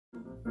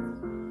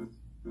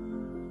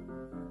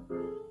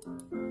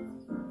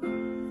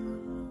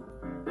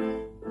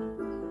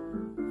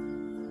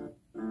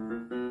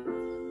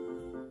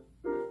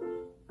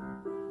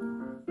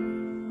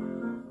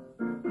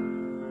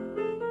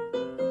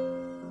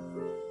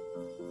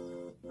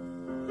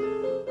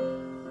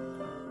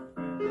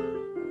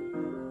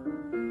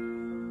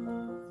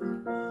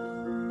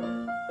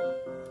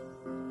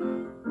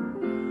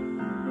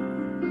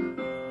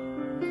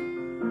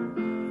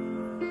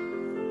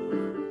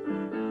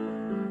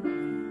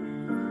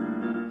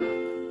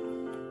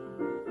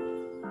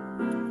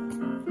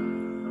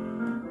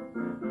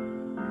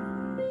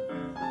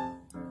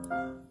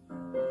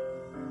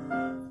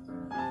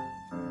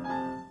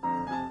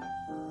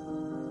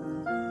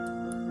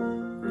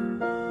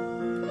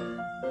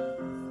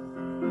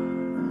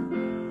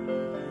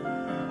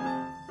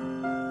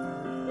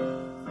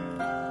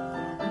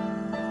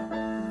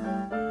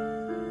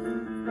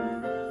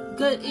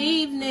Good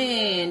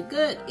evening.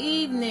 Good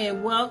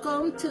evening.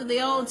 Welcome to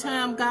the Old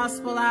Time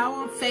Gospel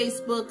Hour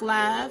Facebook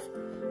Live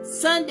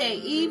Sunday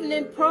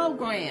evening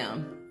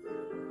program.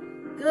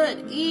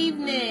 Good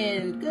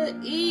evening.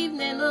 Good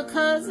evening, little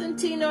cousin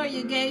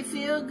Tenoria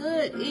Gayfield.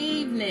 Good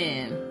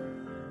evening.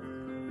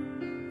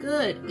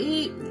 Good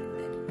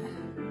evening.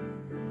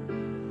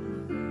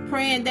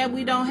 Praying that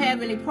we don't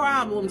have any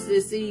problems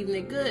this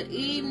evening. Good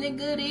evening.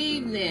 Good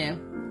evening.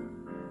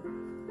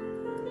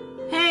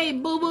 Hey,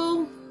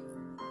 boo-boo.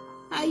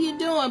 How you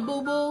doing,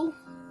 boo-boo?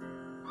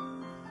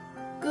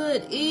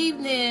 Good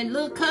evening,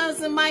 little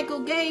cousin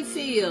Michael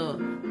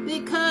Gayfield.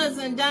 Big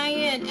cousin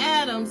Diane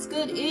Adams,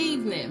 good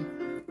evening.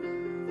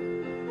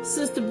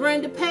 Sister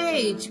Brenda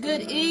Page,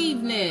 good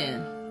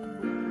evening.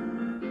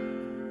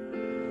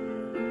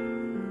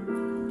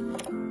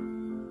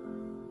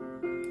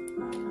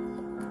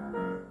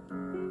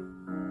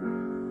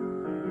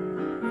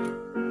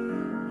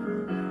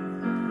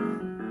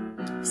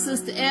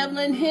 Sister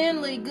Evelyn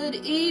Henley, good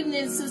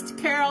evening. Sister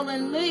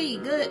Carolyn Lee,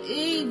 good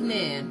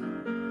evening.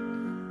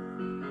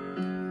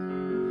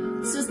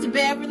 Sister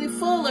Beverly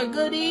Fuller,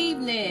 good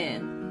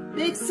evening.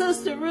 Big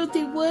Sister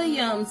Ruthie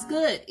Williams,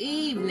 good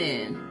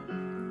evening.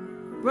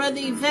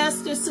 Brother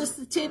Evester,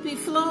 Sister Tippy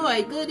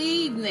Floyd, good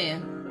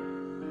evening.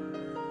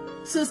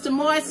 Sister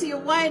Marcia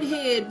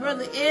Whitehead,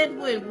 Brother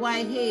Edward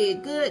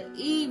Whitehead, good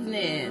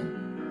evening.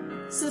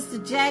 Sister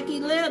Jackie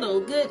Little,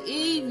 good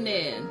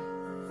evening.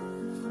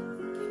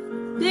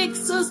 Big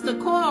Sister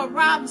Cora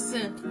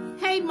Robinson.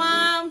 Hey,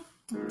 Mom.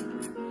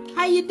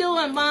 How you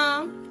doing,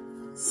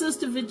 Mom?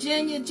 Sister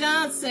Virginia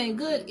Johnson.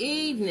 Good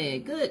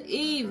evening. Good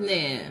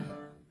evening.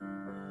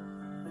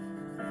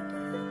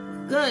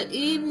 Good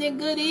evening.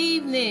 Good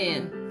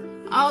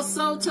evening.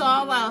 Also to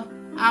all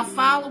our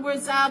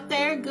followers out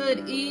there,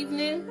 good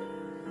evening.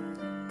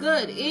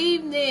 Good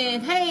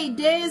evening. Hey,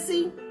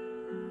 Desi.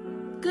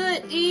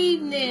 Good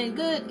evening.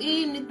 Good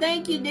evening.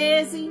 Thank you,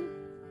 Desi.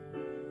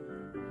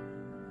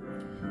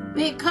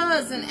 Big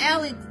cousin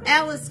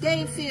Alice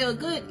Gayfield,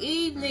 good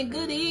evening,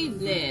 good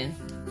evening.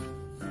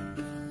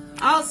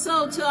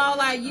 Also to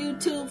all our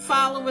YouTube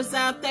followers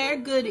out there,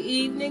 good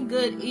evening,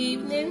 good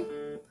evening.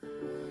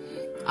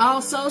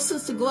 Also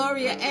Sister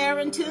Gloria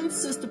Arrington,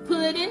 Sister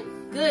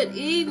Pudding, good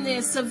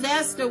evening.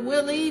 Sylvester,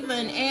 Will Eva,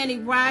 and Annie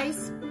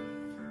Rice.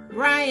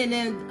 Brian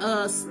and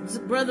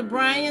Brother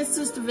Brian,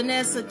 Sister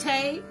Vanessa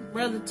Tate,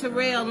 Brother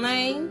Terrell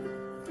Lane.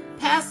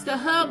 Pastor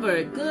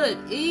Hubbard, good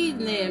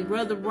evening.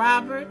 Brother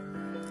Robert.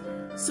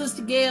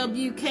 Sister Gail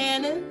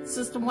Buchanan,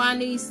 Sister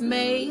Juanice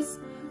Mays,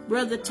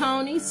 Brother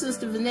Tony,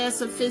 Sister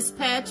Vanessa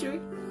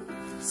Fitzpatrick,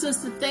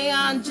 Sister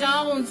Theon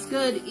Jones,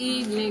 good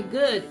evening,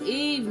 good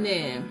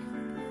evening.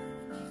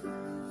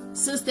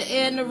 Sister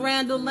Edna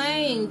Randall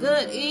Lane,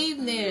 good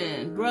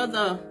evening.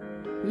 Brother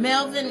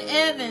Melvin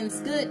Evans,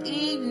 good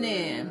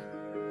evening.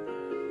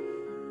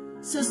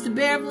 Sister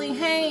Beverly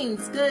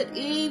Haynes, good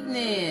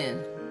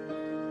evening.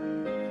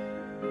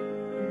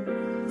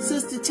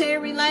 Sister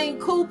Terry Lane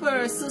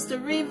Cooper, Sister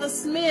Reva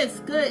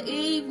Smith, good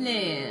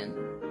evening.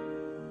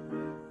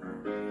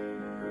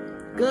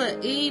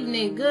 Good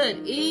evening,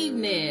 good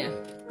evening.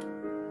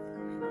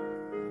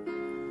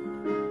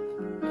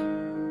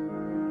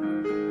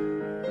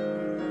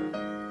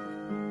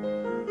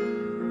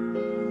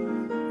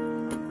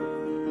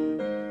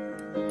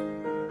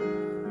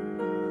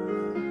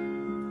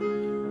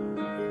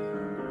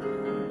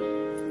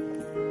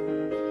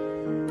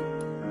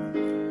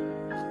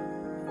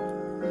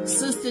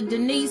 Sister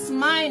Denise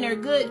Minor,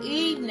 good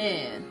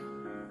evening.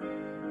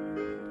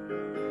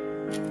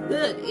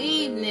 Good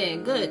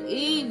evening, good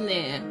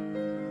evening.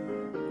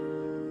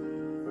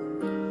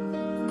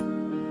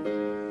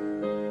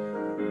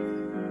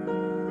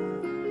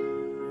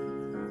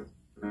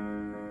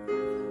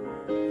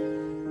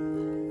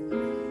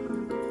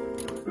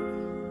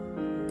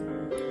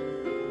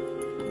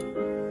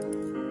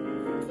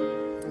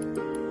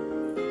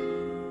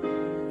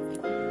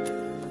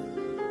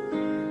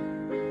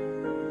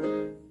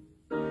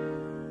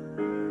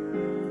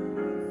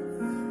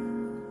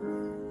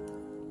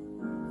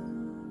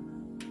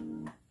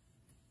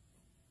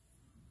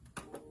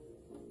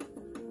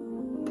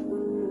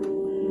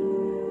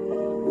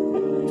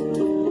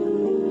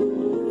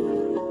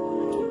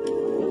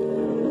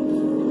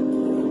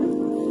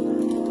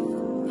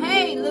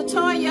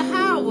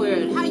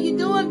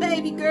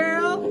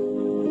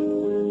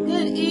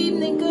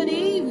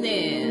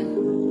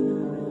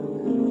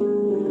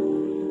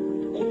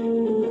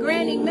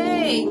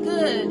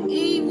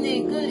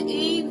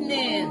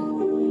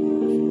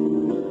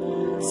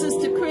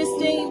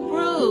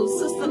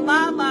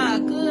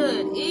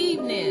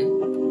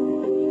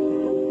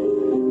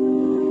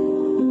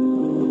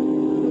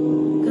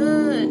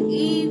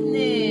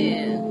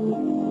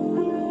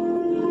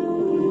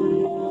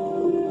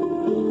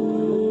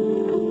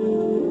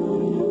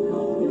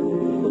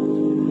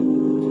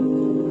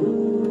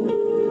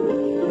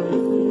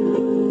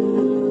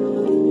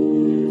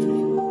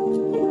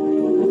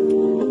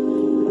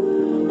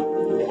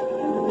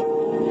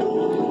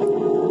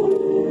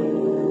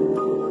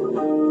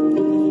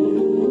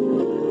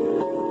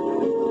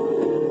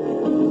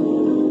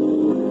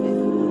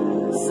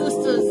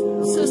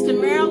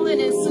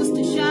 Franklin and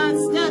Sister Sean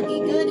Stuckey,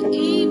 good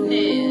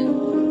evening.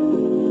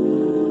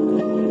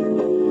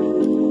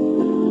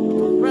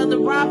 Brother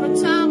Robert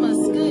Thomas,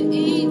 good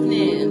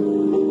evening.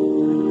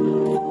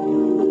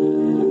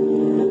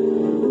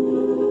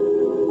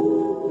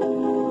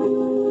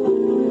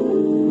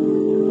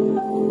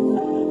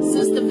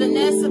 Sister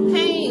Vanessa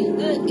Payne,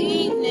 good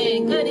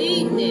evening, good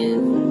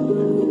evening.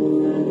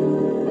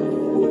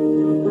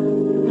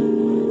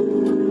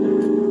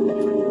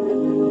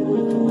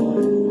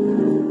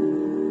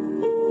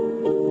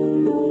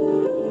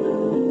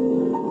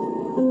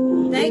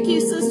 Thank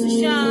you, Sister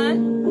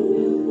Sean.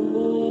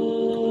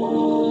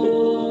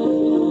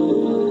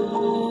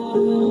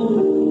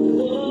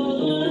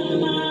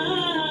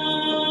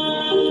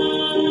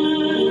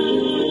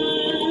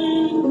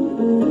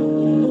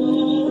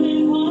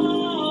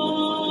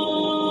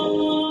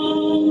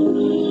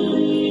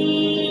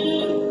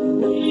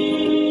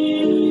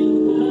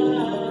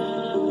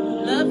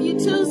 Love you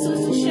too,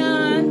 Sister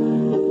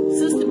Sean.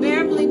 Sister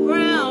Beverly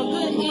Brown,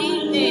 good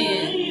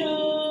evening.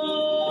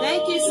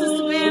 Thank you,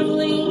 Sister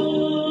Beverly.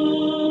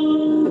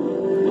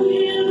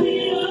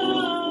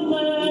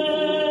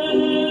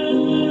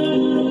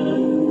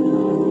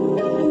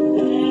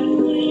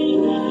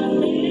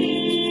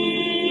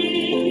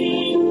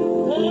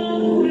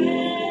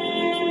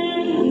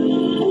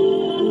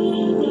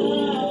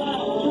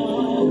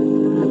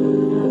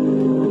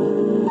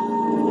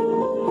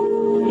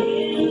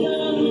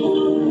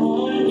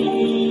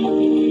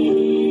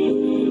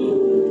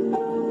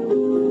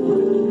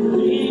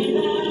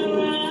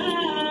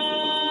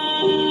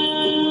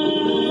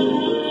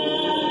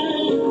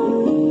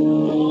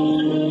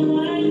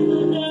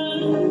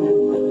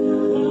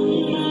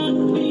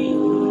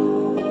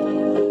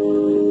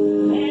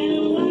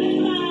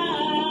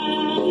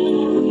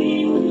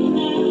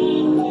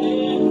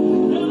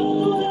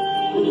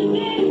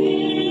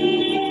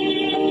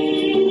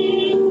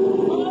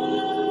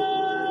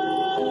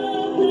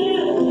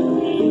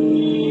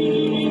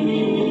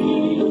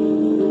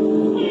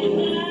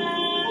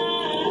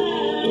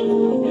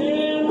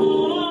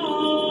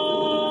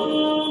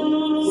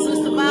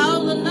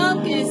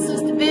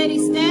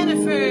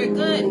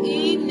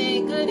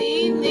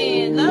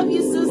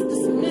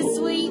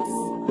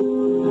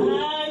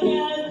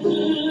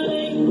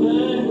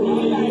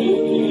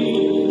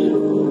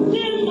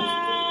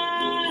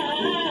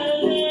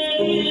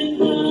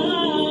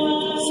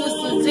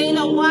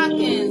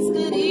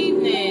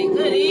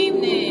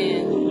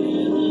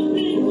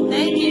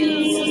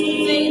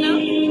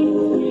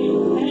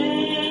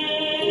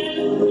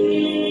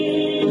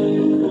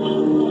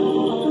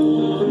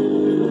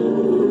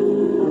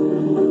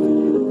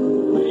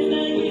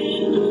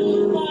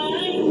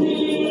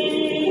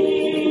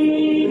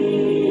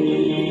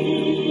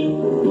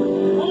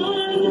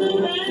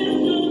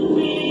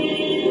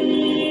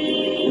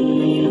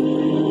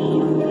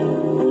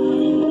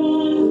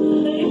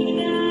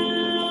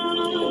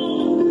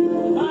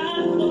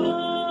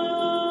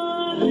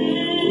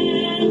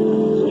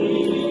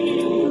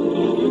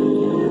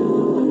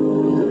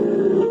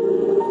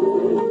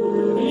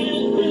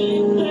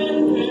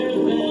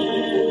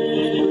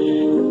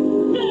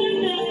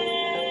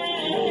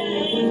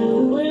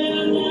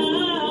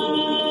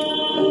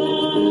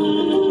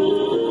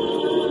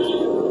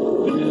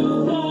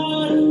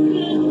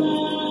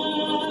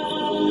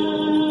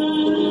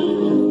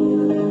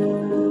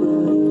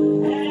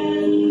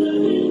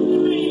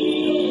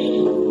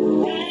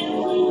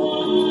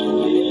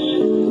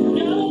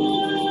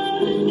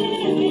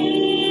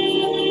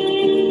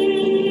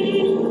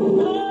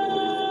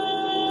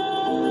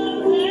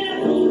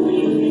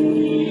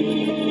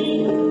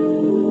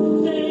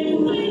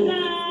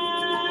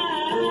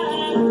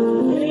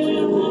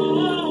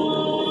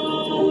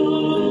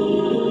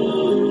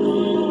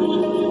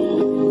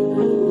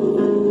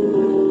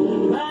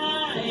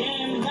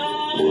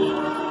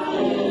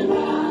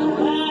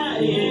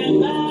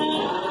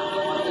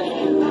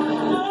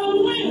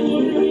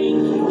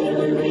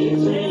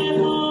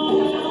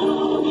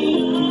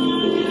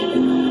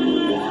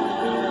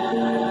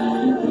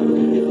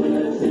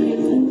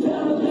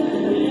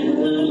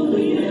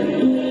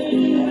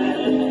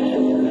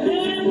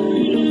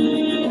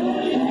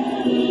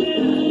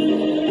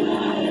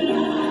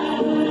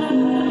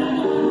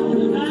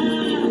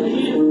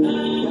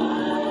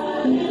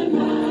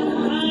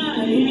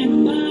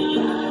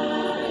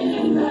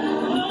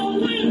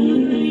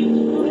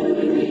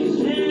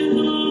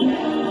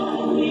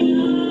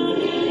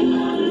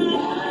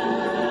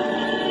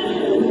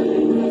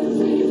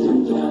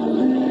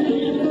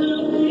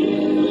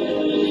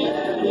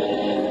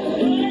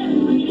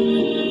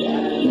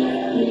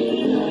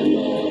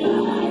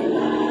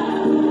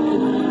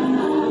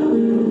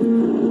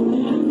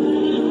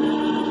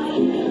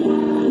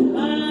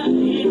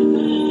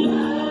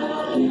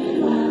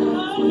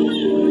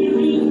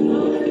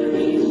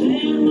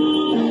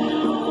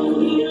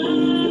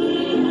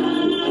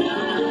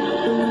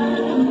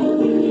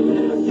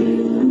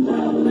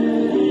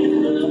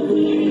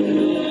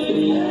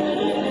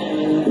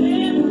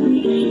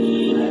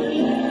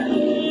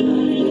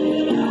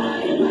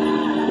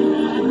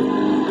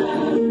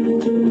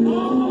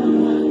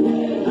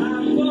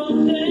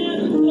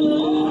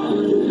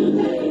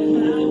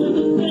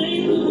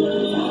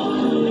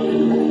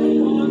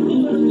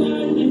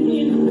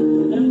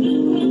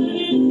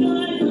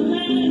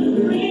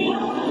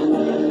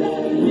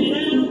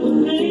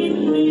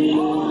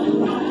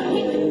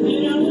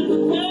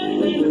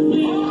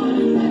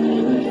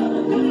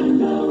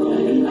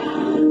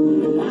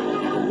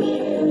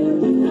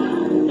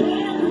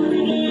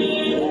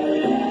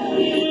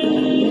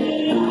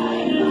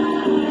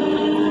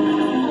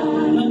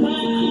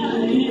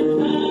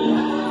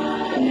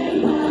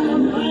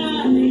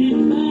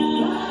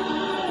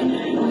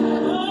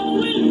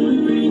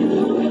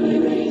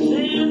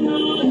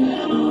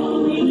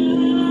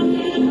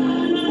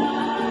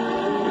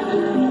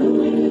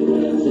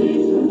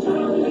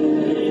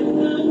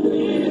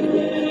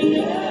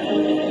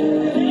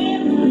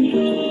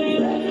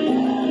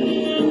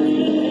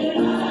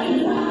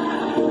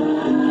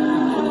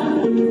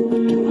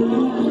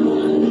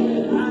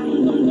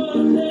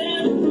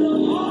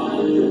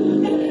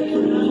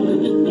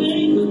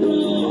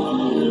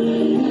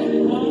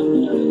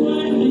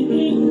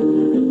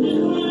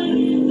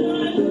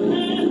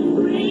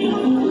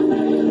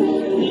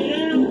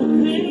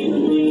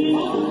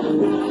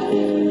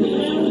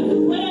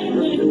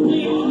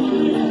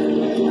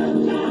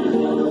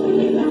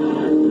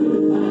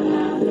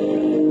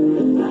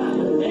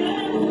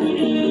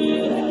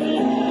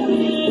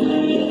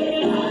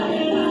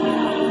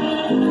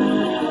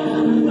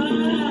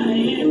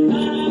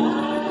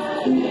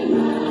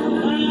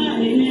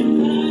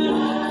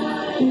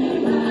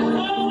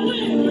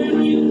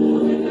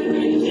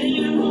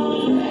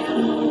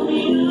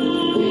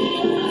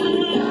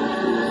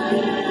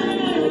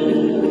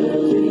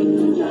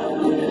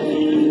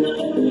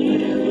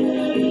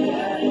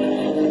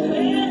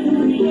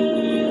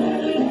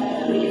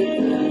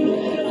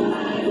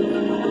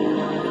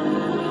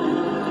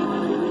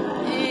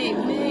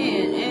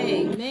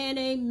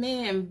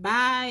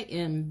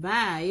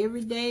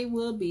 Every day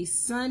will be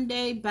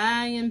Sunday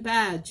by and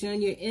by.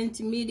 Junior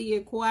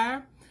Intermediate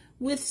Choir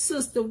with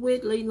Sister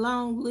Whitley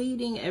Long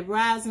leading a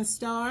Rising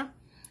Star.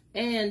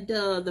 And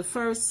the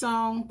first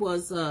song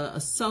was a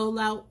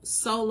solo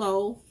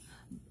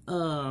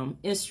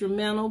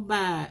instrumental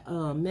by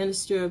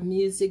Minister of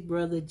Music,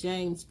 Brother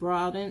James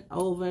Broughton,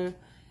 over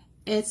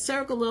at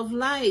Circle of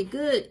Light.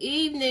 Good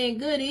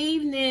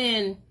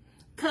evening,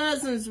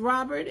 cousins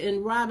Robert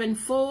and Robin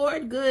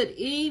Ford. Good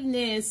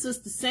evening,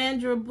 Sister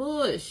Sandra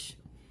Bush.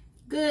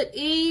 Good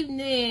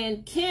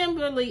evening,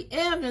 Kimberly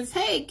Evans.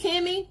 Hey,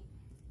 Kimmy,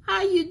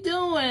 how you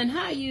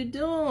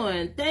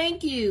doing?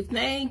 Thank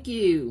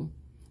you.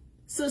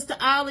 Sister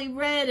Ollie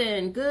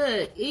Redden,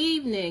 good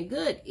evening.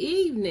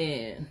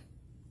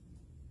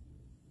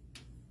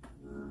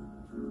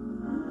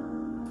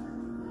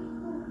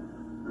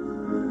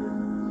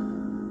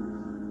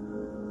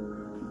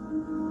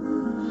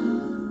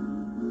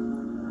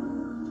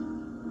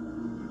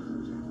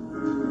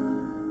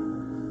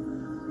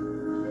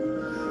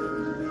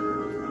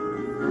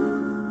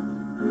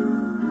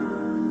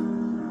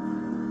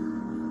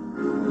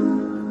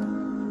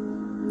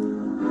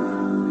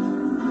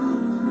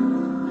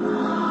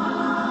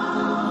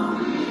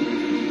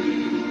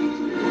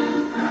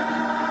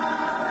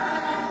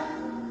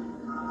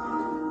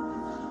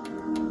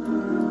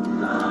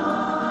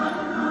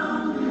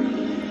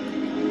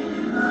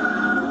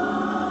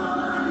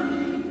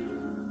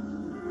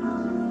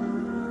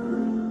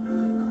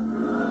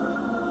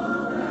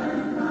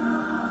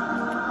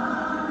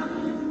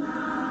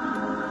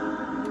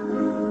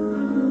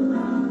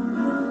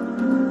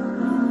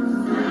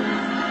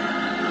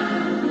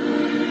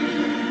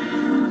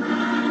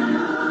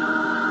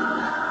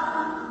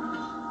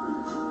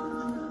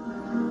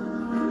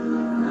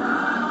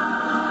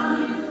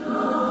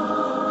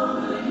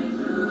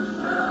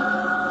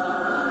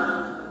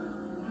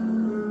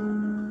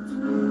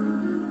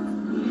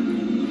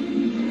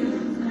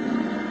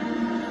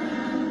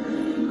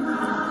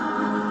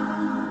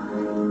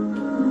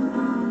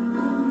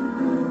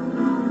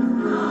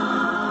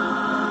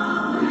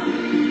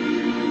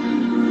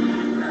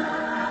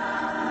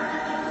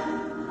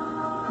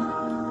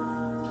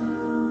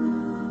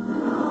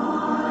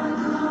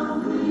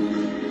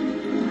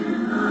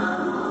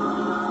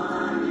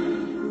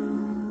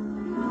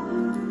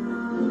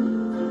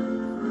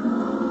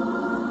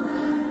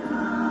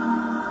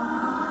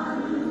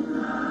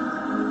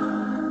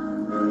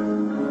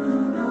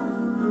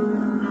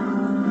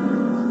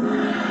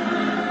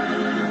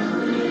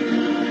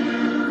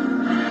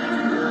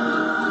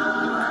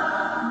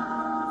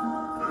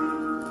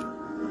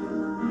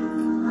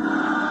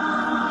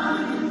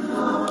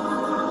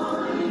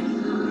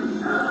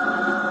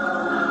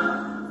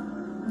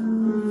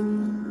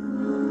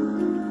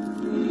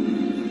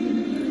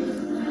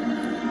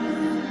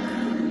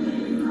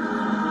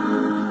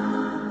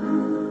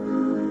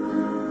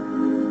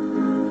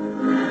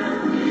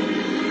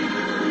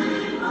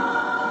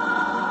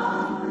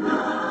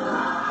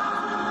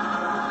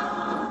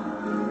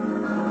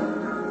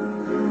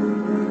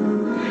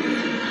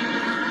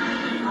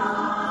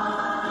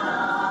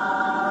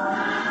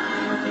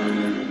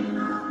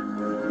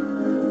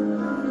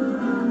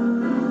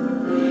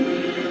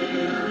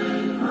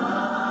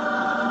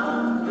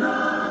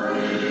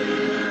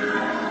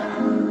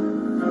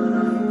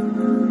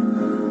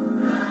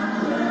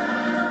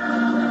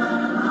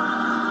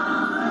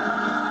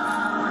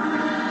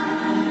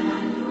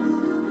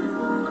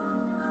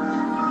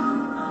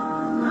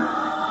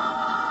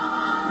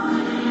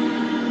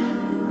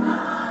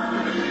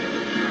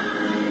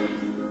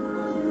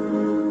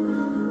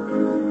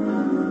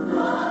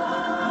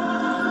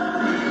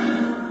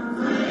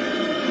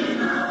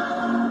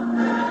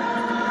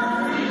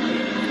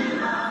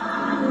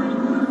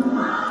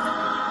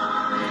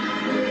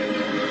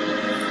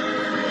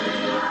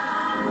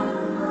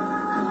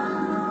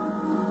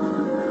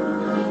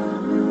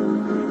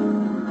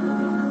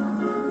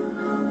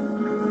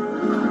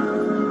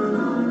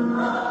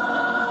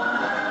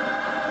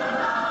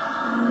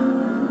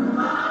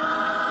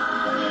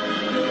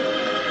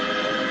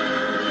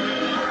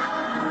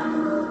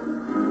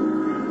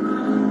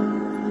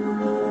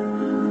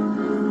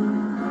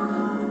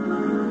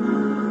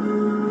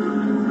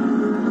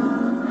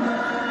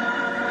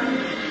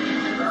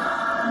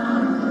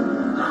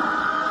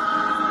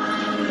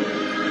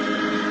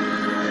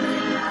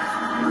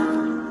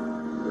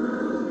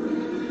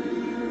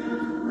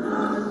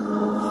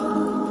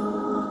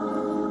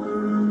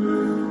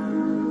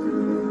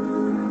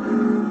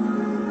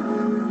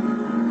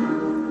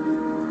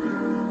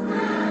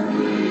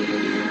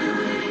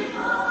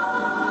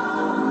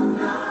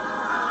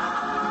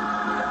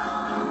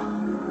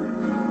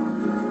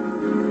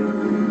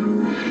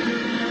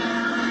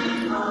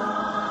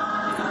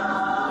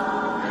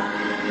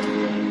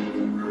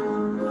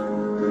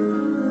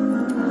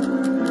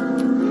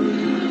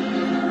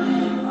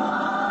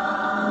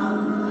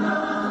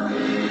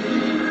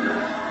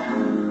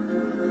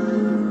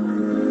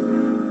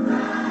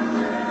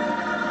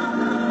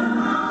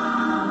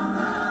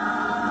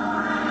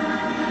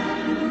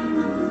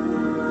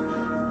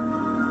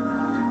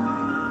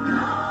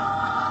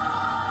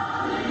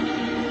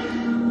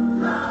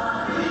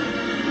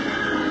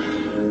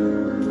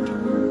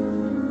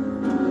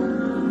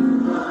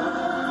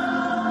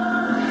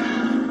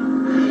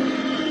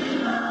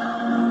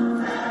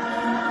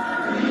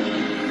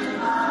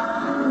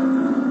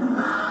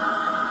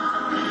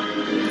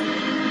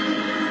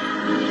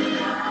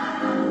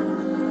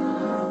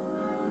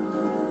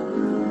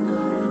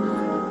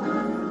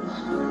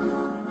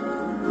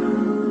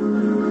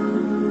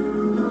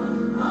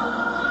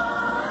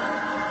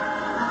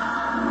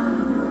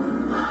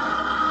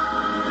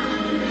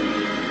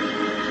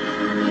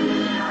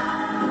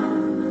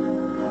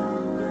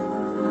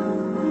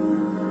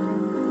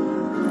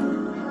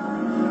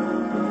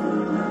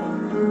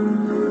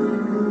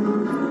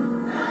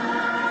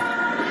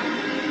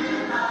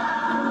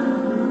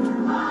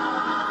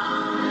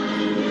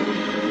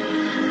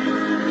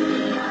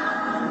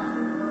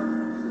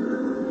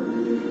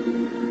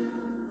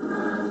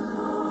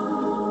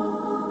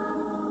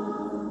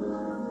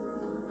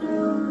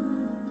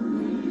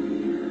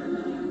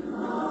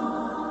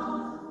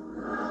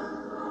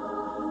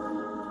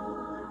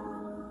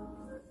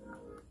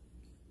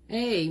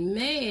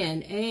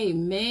 Amen.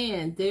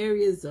 Amen. There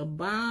is a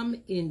balm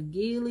in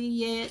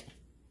Gilead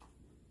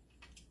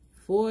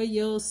for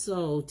your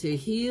soul, to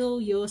heal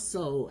your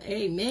soul.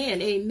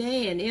 Amen.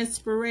 Amen.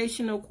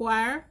 Inspirational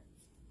choir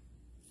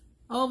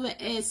over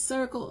at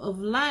Circle of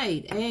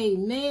Light.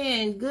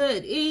 Amen.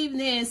 Good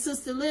evening,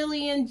 Sister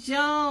Lillian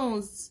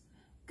Jones.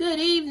 Good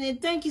evening.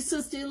 Thank you,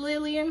 Sister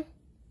Lillian.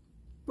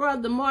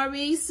 Brother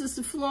Maurice,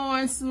 Sister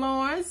Florence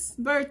Lawrence,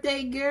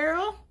 birthday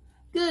girl.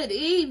 Good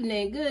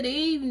evening. Good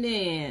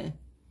evening.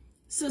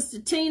 Sister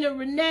Tina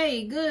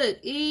Renee. Good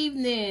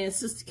evening.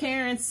 Sister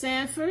Karen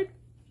Sanford.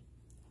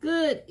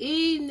 Good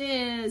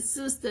evening.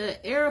 Sister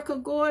Erica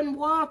Gordon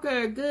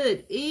Walker.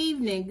 Good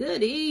evening.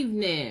 Good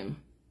evening.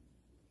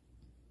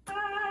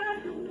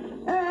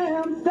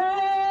 Am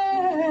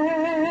standing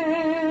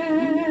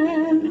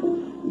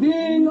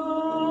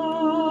on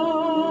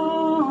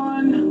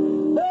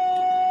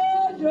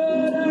the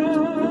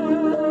Jordan,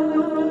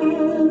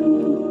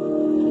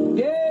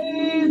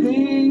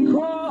 gazing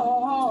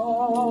across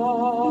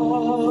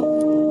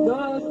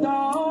the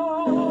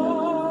starry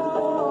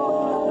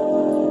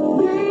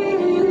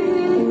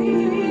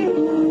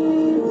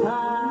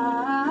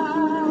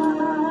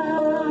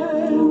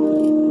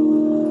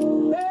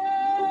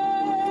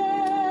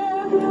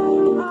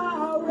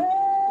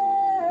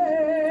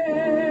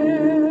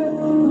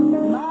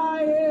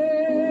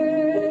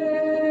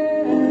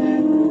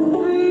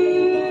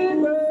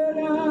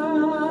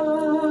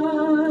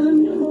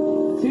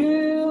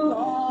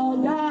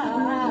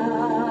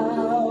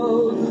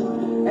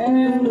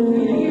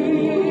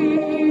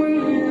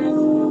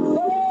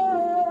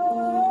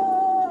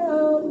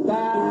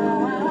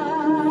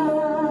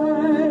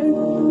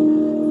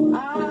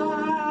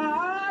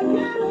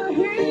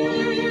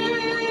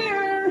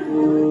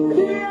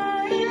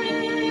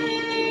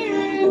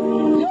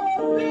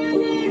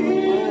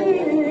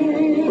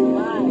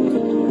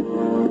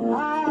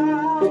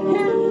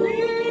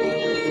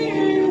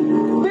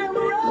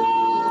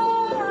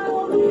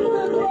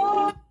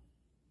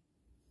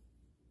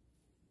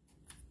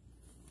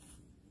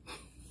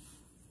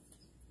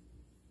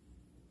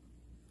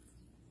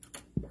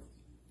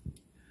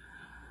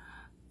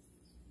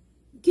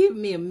Give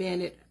me a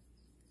minute.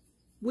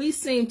 We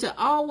seem to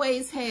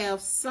always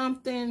have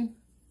something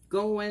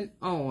going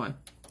on.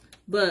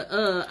 But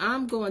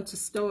I'm going to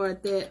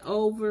start that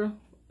over.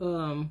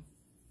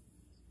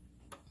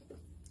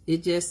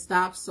 It just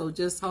stopped, so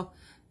just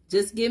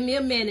give me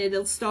a minute.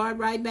 It'll start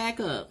right back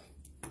up.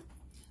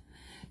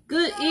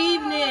 Good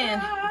evening,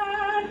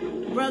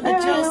 Brother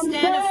Joe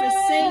Staniford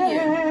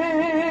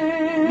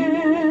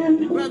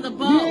Sr., Brother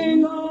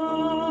Bo.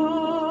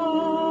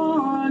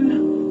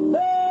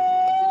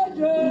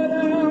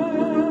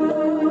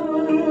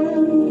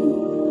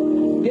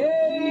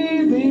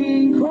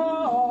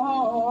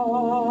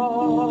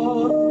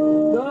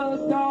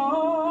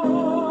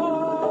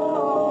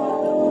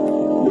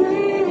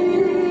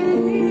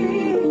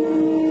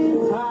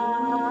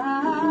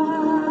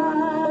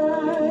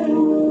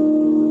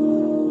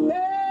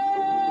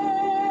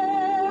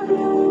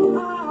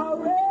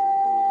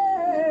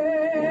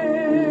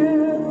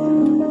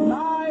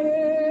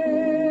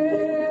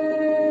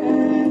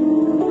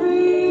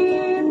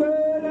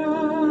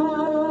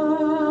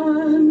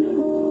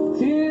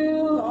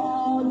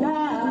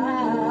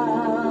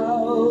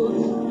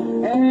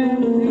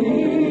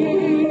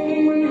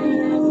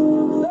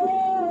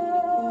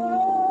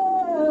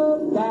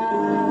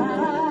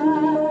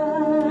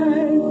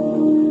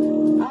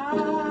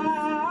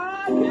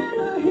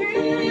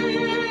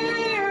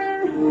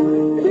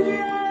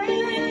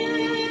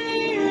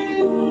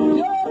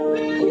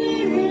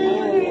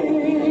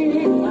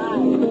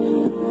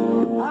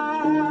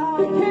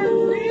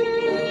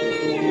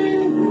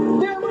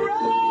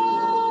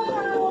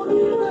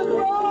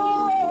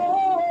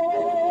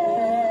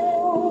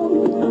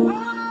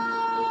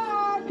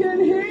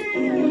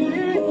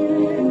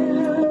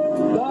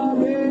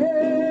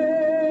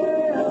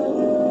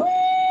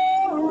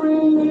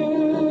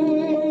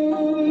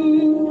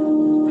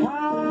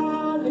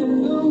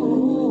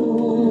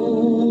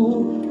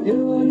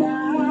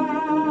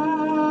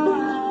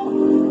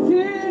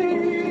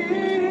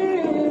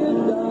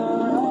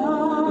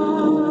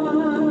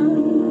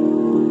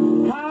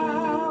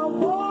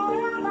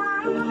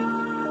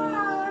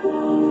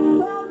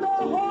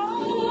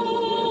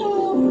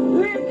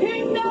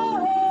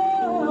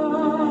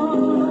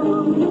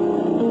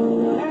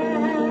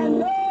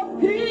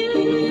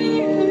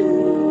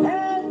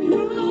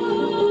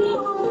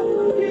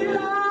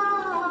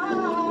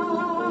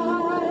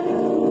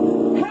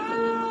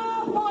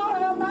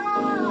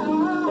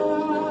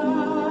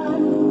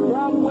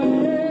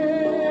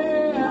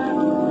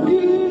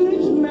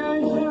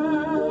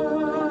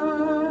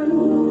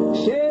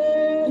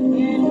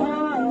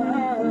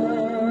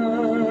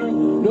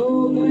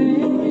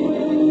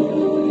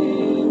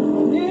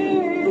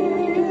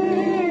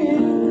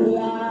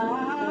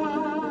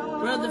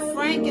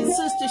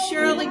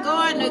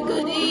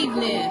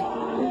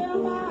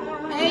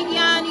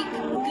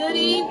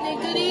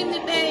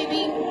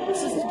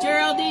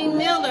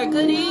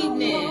 Good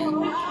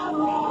evening.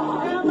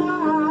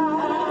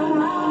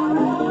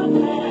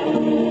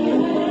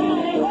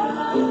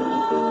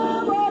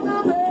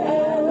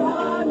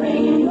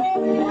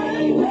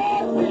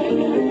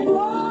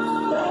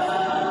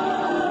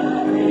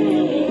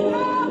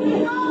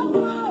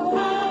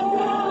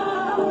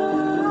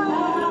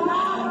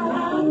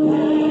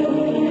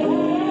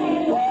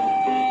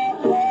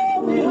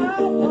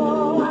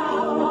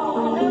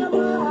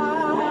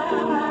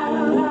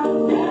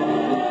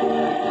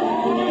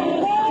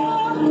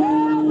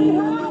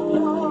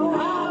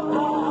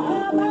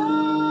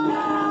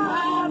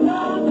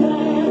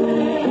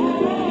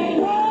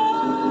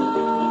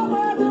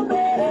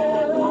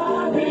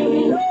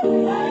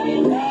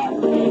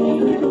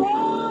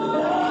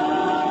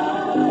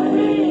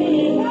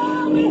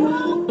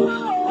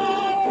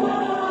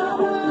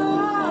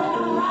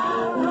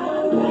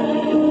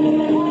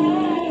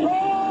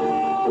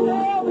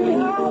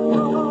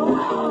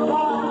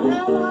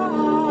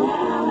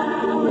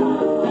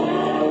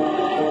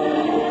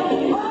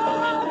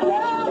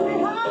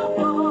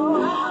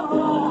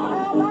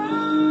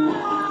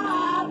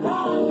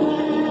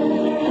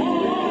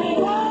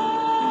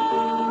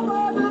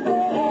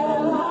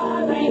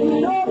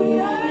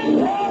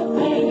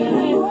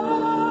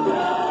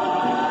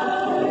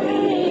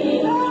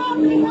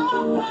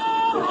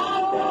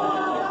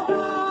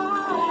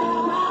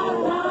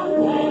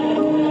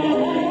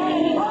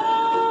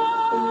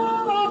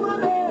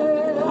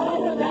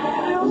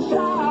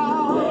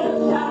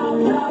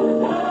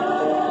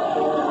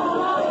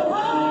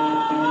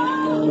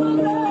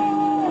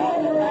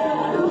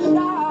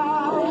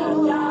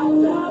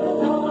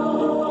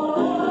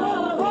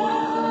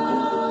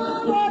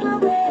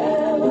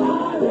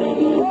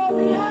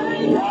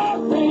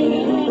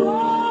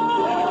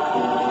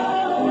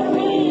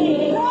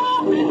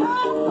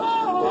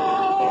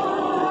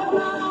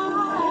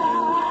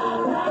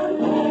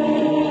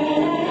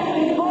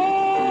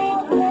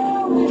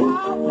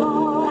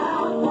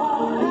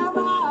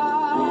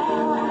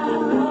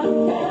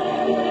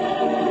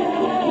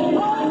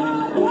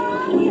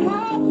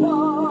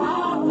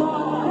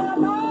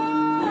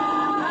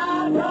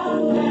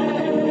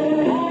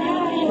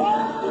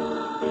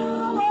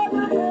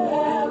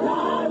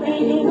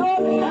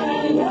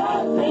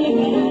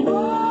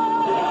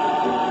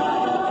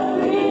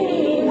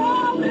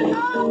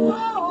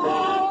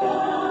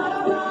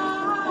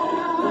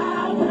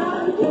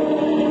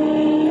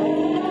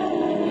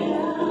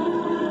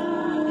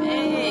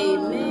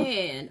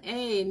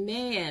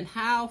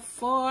 How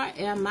far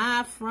am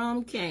I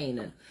from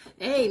Canaan?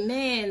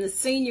 Amen. The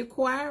senior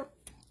choir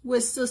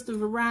with Sister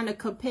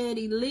Veronica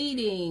Petty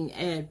leading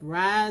at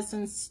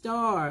Rising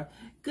Star.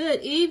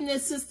 Good evening,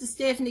 Sister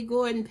Stephanie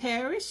Gordon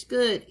Parrish.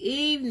 Good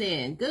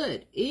evening.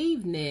 Good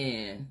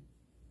evening.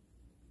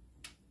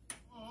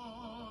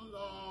 Oh,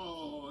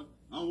 Lord,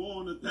 I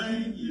want to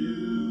thank you.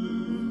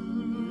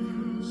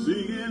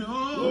 Singing,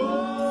 oh,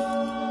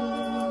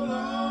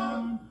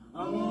 Lord,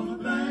 I want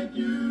to thank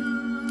you.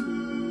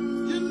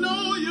 You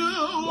know you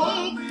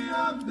woke me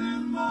up this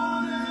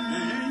morning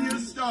and you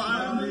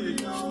started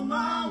me on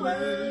my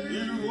way.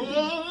 And oh,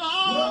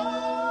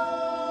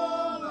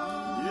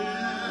 Lord,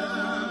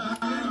 yeah,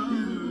 thank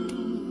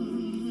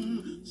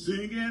you.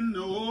 Singing, oh,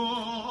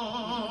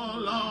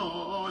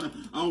 Lord,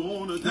 I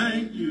want to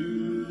thank you.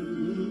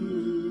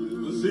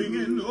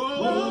 Singing,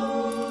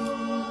 oh,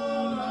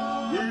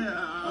 yeah,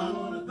 I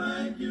want to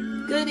thank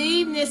you. Good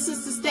evening,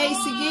 Sister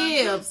Stacy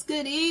Gibbs.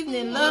 Good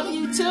evening. Love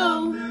you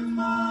too.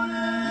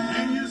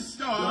 And you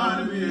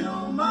started me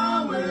on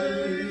my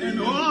way. And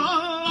oh,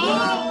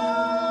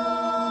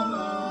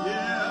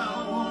 yeah,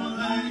 I want to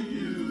thank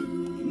you.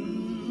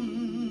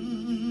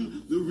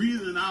 The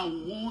reason I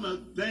want to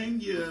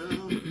thank you,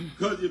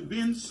 because you've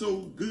been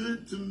so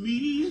good to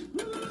me.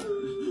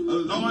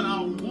 Lord,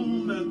 I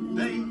want to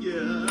thank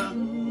you.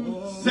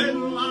 Set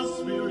my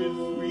spirit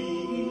free.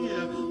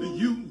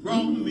 You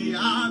brought me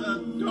out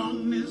of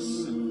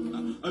darkness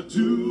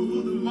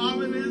to the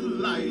marvelous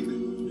light.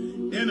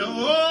 And oh,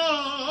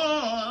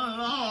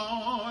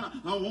 Lord,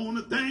 I want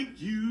to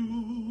thank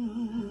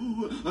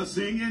you.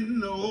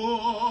 Singing,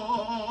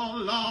 oh,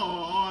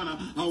 Lord,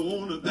 I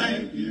want to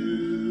thank you.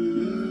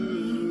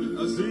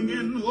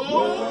 Singing,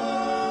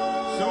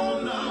 oh, so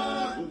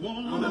now I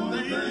want to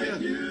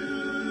thank you.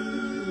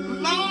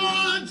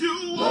 Lord, you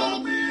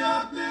woke me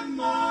up this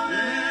morning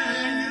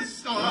and you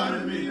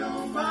started me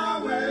on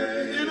my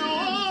way. And oh,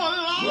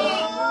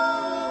 Lord,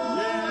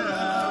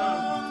 yeah,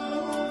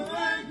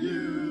 thank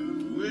you.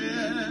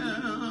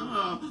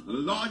 Well,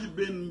 Lord, you've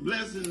been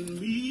blessing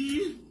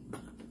me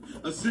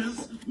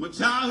since my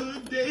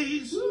childhood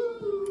days.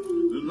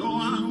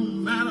 Lord, no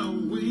matter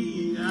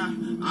way,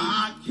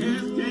 I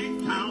can't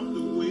count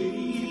the way.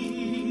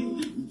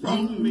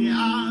 Brought me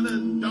out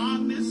of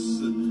darkness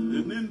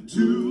and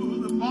into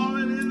the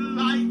morning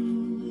light.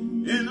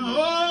 And oh,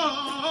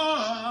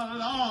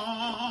 Lord,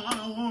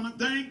 I want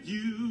to thank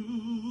you.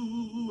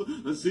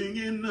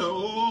 Singing,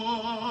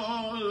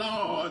 oh,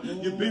 Lord,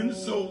 you've been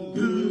so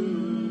good.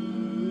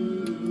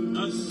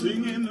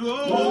 Singing, oh,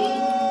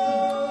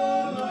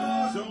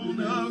 so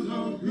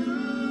good.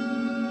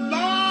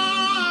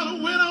 Lord,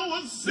 when I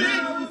was sick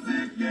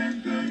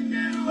and couldn't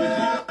get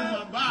well,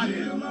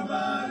 my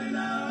body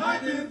now I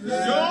can feel.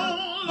 So,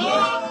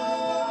 Lord,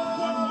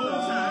 one more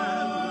time.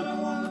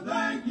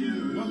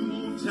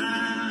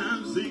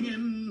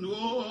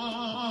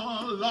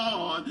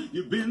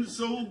 You've been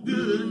so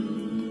good.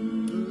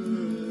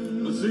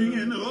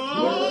 Singing,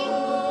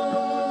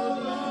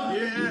 oh,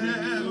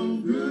 yeah.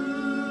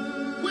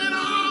 When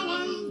I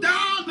was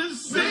down to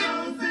sick,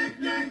 so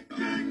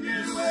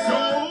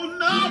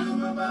enough,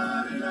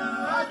 and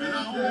I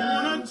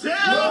want to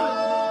tell,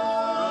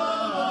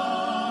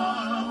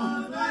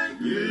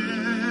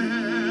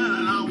 yeah,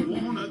 and I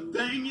want to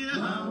thank you.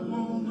 I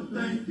want to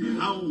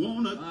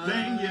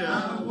thank you.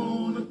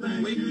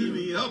 Waking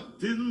me up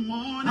this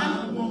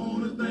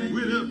morning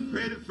with a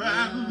pretty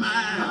fine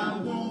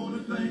mind.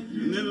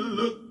 And then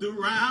looked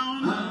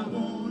around.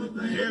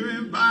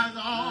 Everybody's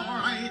all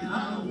right.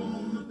 I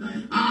want to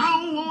thank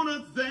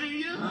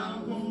you. I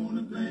want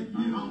to thank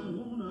you. I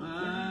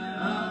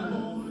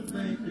want to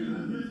thank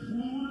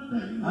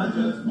you. I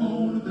just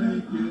want to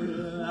thank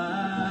you. I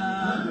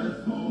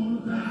just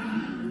want to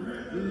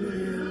thank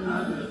you. I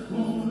just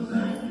want to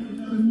thank you.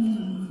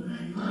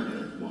 I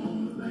just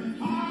want to thank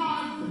you.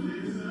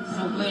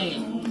 So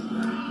glad.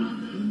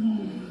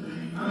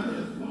 I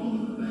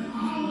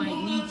might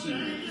need you.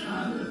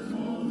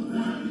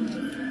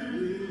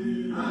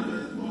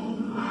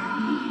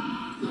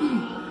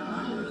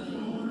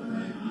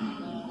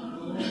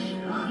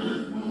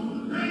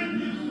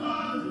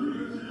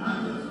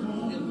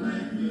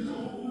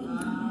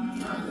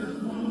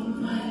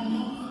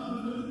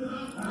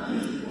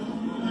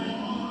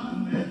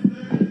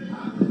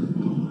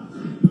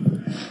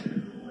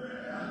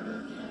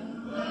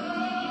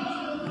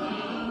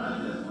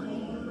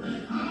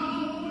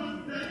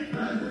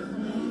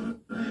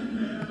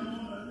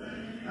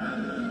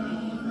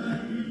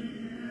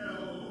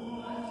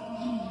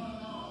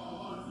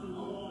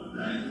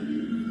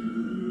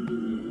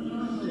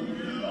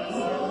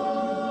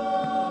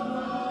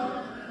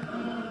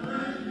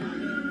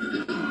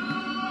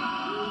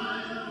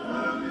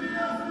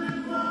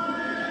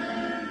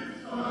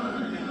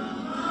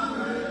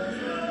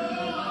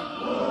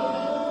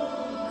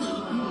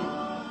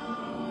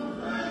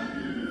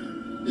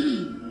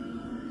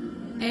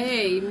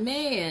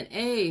 Amen.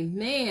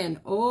 Amen.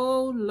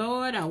 Oh,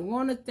 Lord, I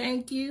want to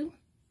thank you.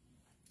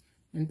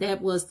 And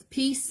that was the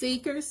Peace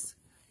Seekers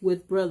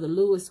with Brother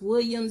Lewis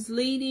Williams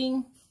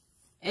leading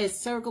at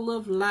Circle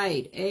of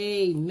Light.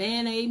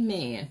 Amen.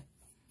 Amen.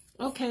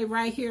 Okay,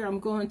 right here, I'm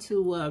going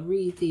to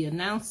read the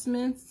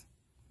announcements.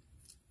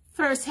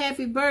 First,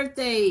 happy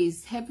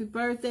birthdays. Happy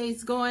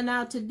birthdays going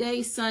out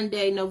today,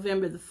 Sunday,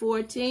 November the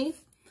 14th.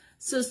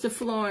 Sister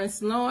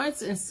Florence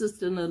Lawrence and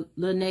Sister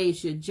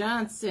Lanasia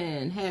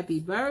Johnson, happy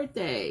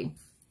birthday.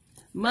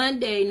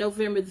 Monday,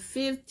 November the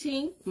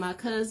 15th, my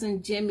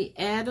cousin Jimmy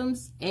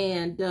Adams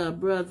and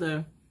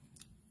Brother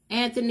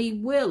Anthony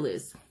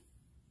Willis.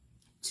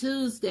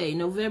 Tuesday,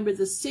 November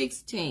the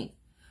 16th,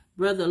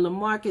 Brother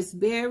LaMarcus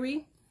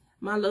Berry,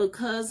 my little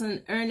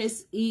cousin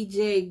Ernest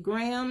E.J.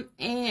 Graham,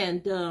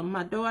 and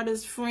my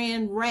daughter's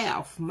friend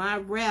Ralph. My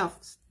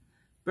Ralph's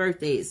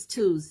birthday is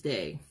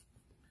Tuesday.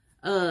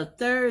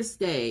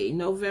 Thursday,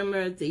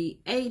 November the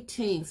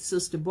 18th,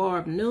 Sister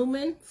Barb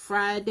Newman.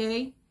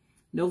 Friday,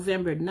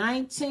 November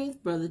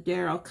 19th, Brother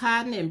Darrell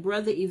Cotton and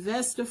Brother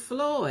Evester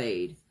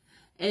Floyd.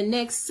 And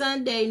next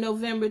Sunday,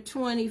 November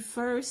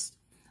 21st,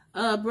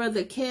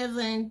 Brother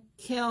Kelvin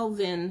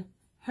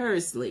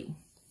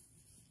Hulsey.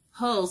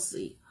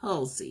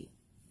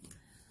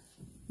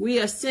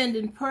 We are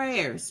sending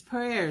prayers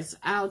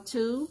out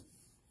to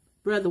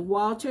Brother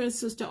Walter and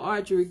Sister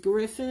Audrey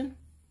Griffin,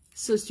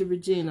 Sister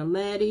Regina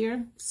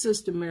Laddier,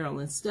 Sister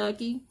Marilyn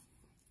Stuckey,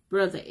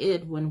 Brother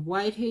Edwin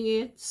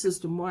Whitehead,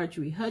 Sister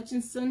Marjorie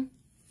Hutchinson,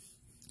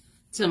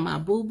 to my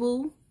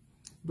boo-boo,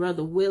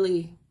 Brother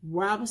Willie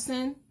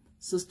Robinson,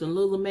 Sister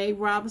Lula Mae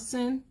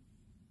Robinson,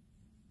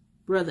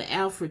 Brother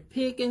Alfred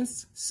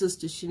Pickens,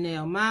 Sister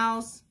Chanel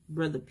Miles,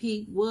 Brother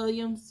Pete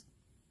Williams,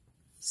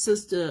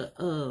 Sister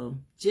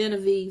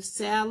Genevieve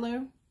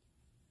Saller,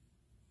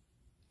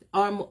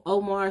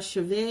 Omar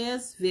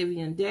Chavez,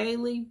 Vivian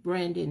Daly,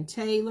 Brandon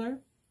Taylor,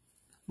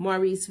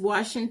 Maurice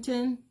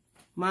Washington,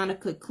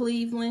 Monica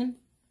Cleveland,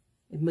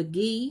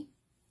 McGee,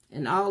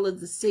 and all of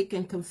the sick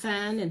and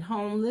confined and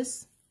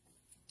homeless,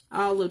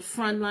 all of the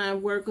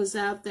frontline workers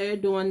out there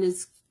during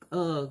this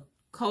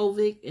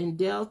COVID and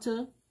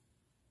Delta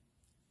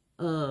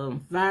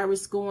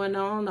virus going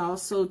on,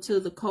 also to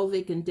the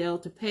COVID and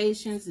Delta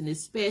patients, and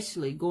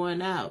especially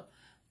going out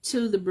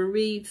to the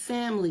bereaved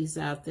families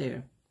out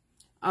there.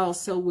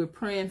 Also, we're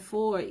praying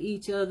for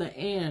each other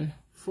and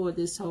for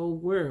this whole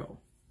world.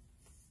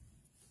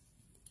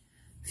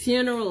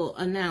 Funeral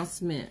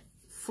announcement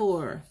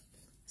for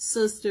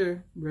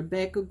Sister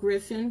Rebecca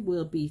Griffin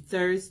will be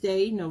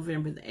Thursday,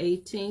 November the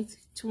 18th,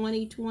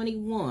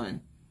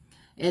 2021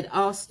 at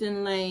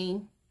Austin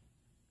Lane,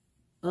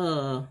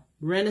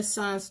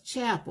 Renaissance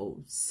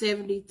Chapel,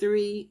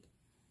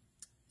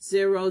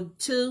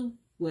 7302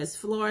 West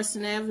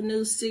Florissant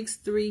Avenue,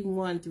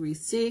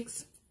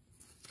 63136.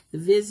 The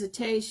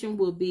visitation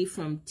will be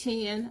from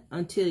 10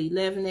 until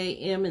 11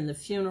 a.m. and the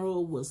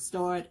funeral will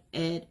start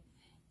at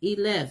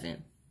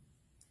 11.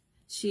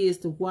 She is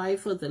the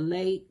wife of the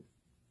late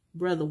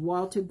Brother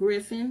Walter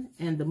Griffin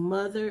and the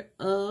mother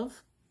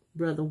of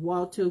Brother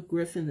Walter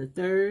Griffin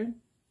III,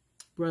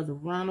 Brother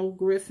Ronald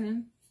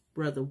Griffin,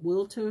 Brother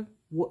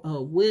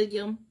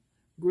William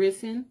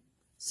Griffin,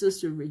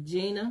 Sister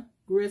Regina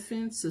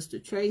Griffin, Sister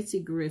Tracy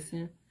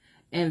Griffin,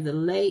 and the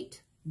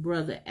late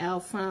Brother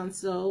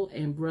Alfonso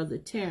and Brother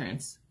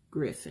Terrence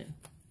Griffin.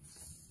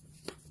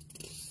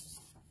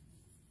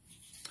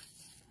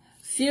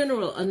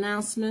 Funeral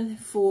announcement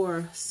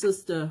for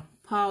Sister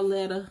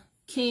Pauletta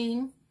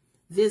King.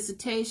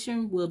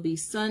 Visitation will be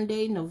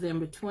Sunday,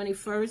 November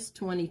 21st,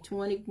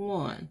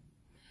 2021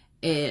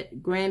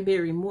 at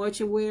Granbury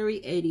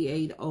Mortuary,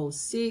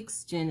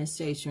 8806 Jenny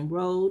Station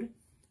Road,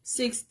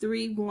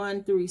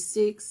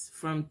 63136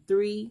 from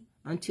 3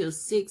 until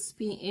 6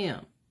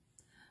 p.m.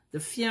 The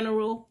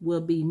funeral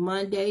will be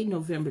Monday,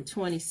 November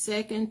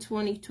 22nd,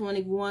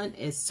 2021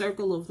 at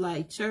Circle of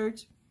Light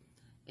Church,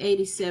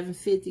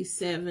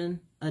 8757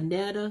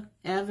 Annetta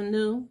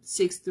Avenue,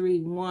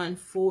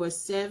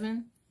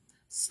 63147,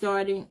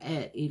 starting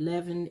at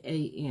 11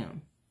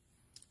 a.m.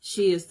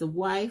 She is the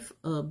wife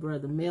of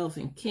Brother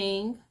Melvin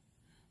King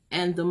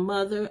and the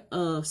mother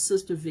of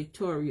Sister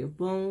Victoria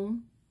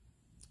Boone,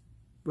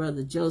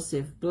 Brother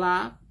Joseph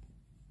Block,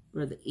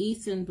 Brother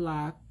Ethan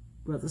Block,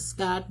 Brother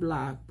Scott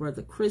Block,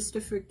 Brother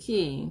Christopher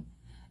King,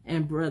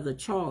 and Brother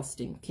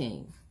Charleston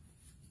King.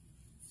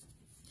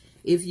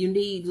 If you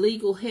need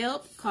legal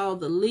help, call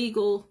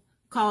Legal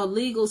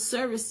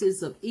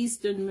Services of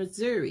Eastern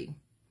Missouri,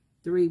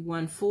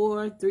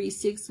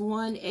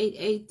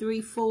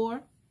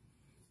 314-361-8834.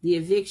 The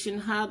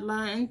eviction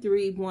hotline,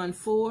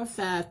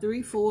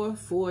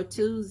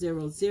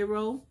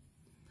 314-534-4200.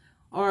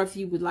 Or if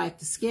you would like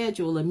to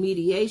schedule a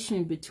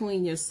mediation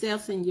between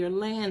yourself and your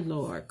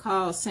landlord,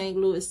 call St.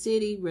 Louis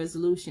City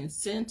Resolution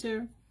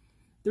Center,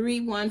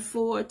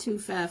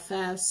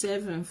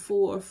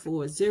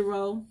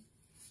 314-255-7440.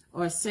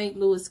 Or St.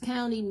 Louis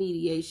County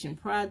Mediation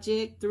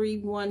Project,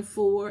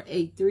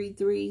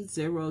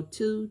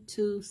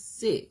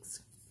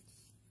 314-833-0226.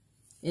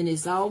 And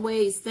as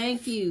always,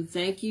 thank you.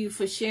 Thank you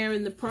for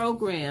sharing the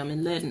program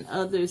and letting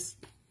others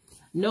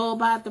know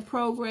about the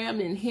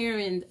program and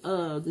hearing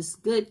this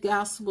good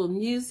gospel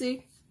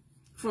music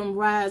from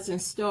Rising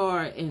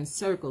Star and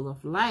Circle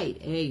of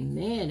Light.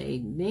 Amen.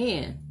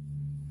 Amen.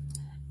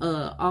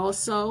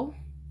 Also,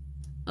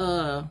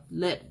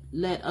 let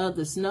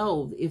others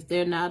know if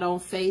they're not on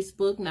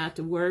Facebook, not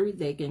to worry.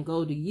 They can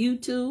go to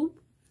YouTube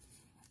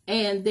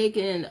and they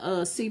can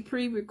see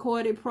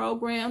pre-recorded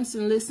programs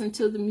and listen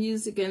to the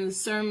music and the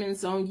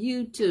sermons on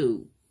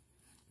YouTube.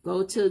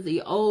 Go to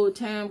the Old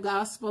Time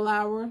Gospel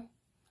Hour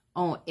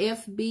on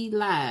FB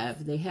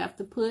Live. They have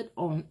to put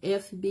on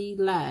FB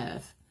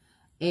Live,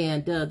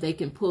 and they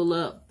can pull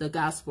up the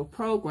gospel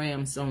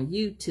programs on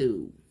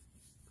YouTube.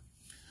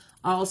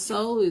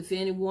 Also, if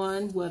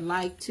anyone would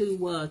like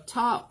to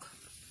talk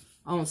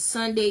on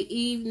Sunday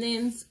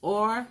evenings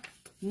or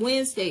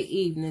Wednesday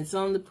evenings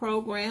on the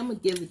program or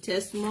give a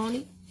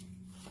testimony,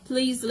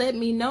 please let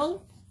me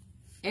know,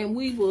 and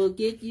we will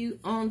get you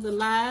on the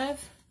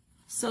live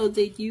so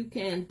that you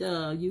can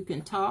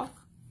talk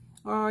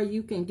or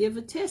you can give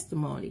a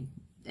testimony.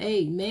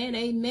 Amen.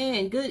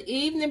 Amen. Good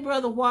evening,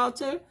 Brother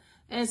Walter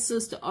and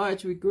Sister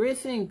Audrey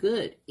Griffin.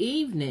 Good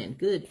evening.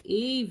 Good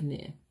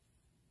evening.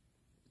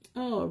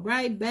 All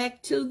right,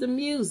 back to the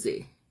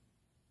music.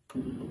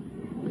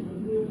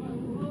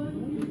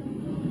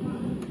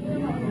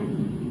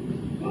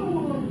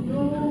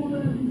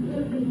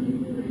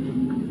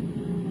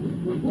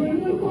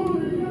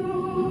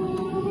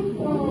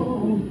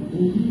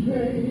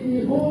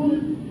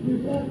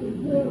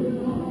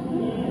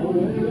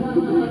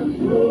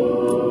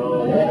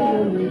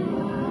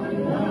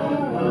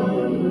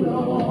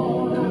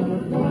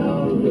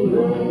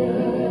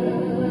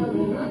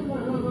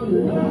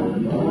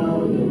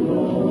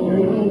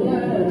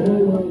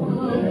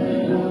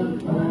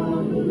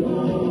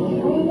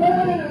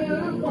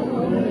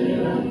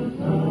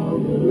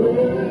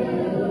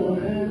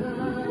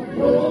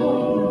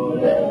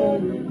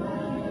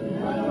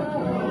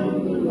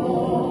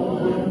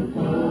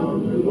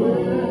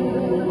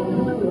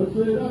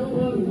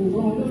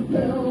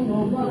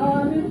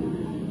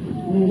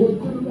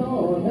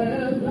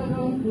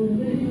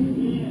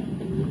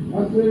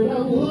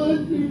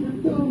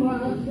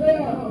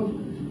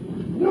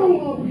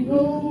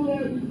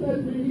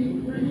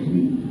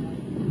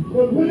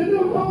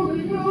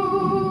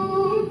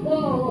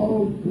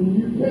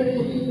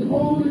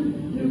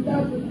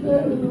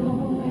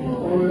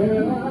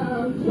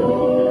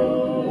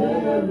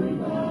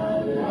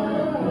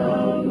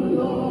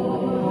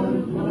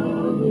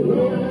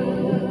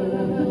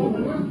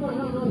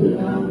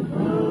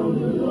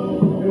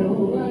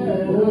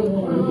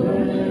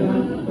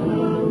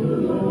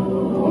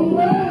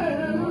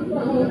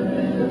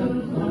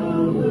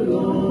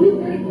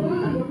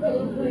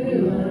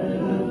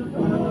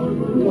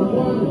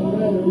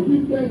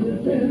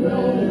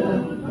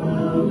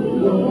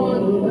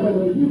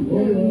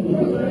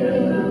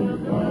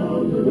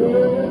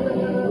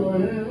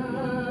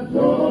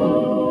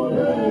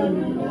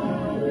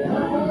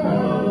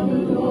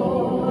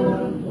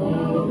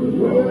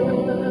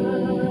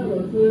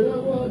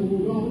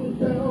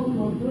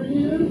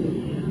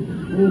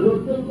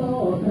 what the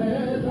Lord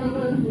had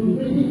done for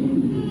me.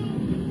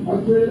 I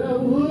said I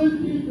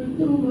would keep it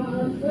to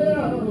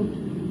myself.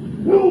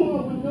 No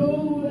one would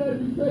know that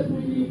He set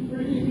me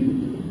free.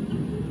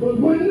 But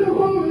when the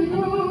Holy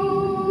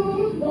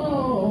Ghost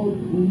falls,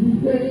 you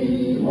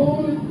can't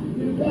hold it.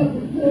 You got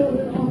to tell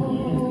it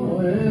all.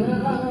 And I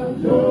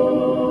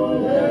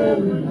told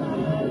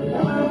everybody I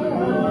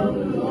found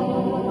the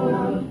Lord. I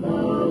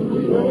found the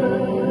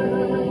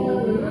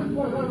Lord. I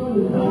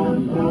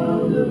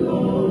found the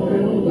Lord.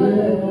 And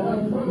glad I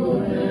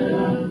found it. I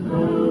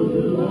found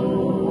the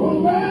Lord. Oh,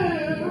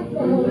 glad I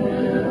found it. I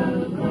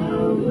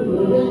found the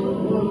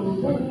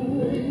Lord.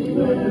 Sunday, I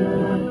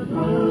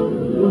found the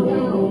Lord.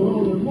 Down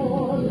on the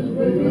morning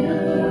rain. I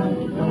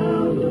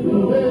found the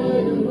Lord.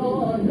 Begging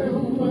Lord,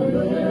 have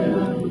mercy. I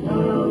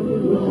found the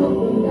Lord.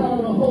 Something got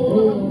a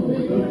hold of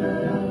me. I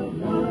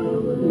found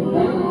the Lord.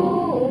 Got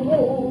all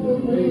over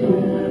me. I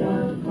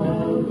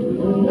found the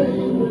Lord.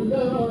 Made me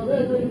love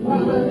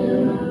everybody. I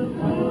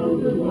found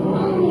the Lord. I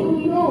don't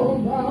know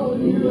about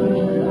you. I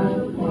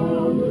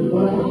found the Lord.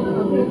 But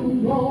I've been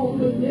born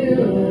again. I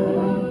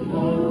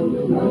found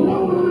the Lord. I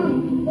know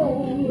I'm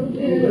born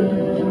again. I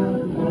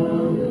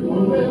found the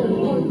Lord. There's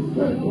one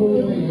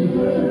Sunday. I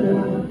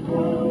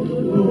found the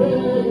Lord.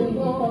 Begging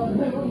Lord,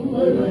 have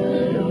mercy. I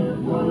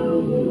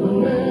found the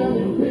Lord. Man,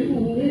 He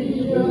picked me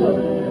up. I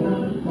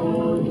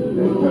found the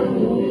Lord. Turned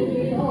me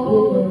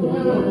all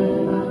around. I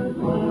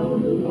found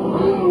the Lord. I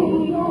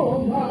don't know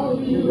about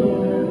you. I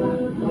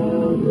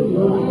found the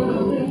Lord.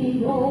 I've been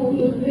born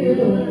again.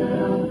 I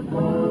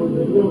found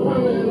the Lord.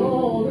 Running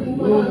all in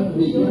my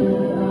feet. I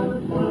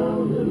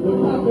found the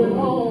Lord. Popping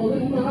all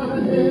in my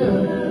head. I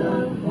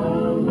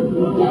found the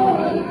Lord.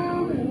 Joy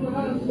down in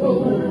my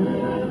soul. I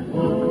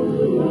found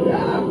the Lord.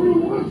 Every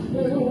once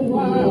in a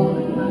while, I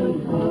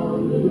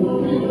found the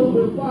Lord. Feel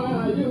the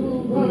fire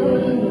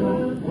burn. I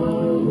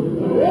found the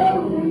Lord.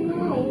 Every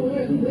now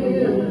and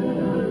then, I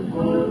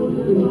found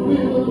the Lord.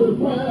 Feel the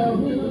fire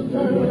will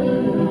turn. I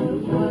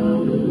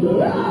found the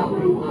Lord.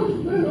 Every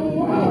once in a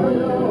while, I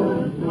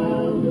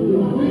found the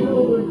Lord.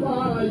 Feel the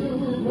fire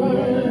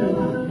burn. I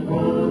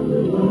found the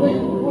Lord.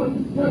 Late one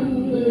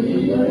Sunday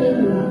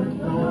evening, I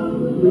found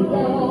the Lord. We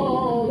got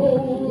all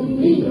over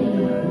me. I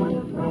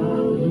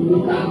found the Lord. We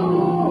got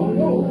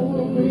all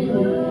over me. I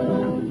found the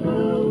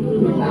Lord. We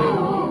got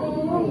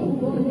all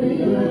over me.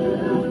 I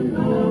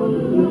found the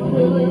Lord.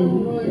 Feeling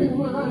in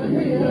my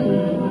head. I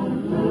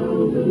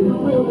found the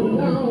Lord. Feeling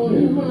down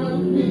in my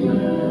feet. I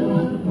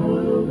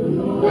found the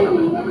Lord.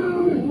 Feeling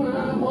down in my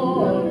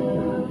heart. I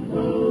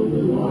found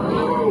the Lord. I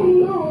don't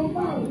know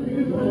about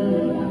you. I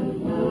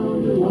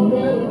found the Lord. I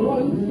met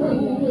one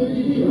Sunday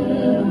evening. I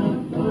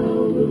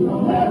found the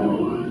Lord. I met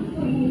one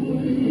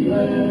Sunday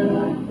evening. I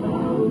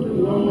found the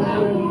Lord. I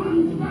met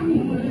one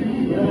Sunday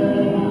evening. I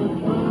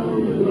found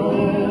the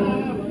Lord.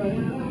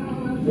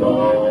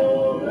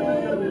 Told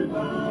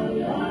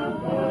everybody I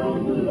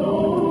found the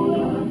Lord.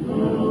 I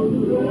found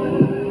the Lord.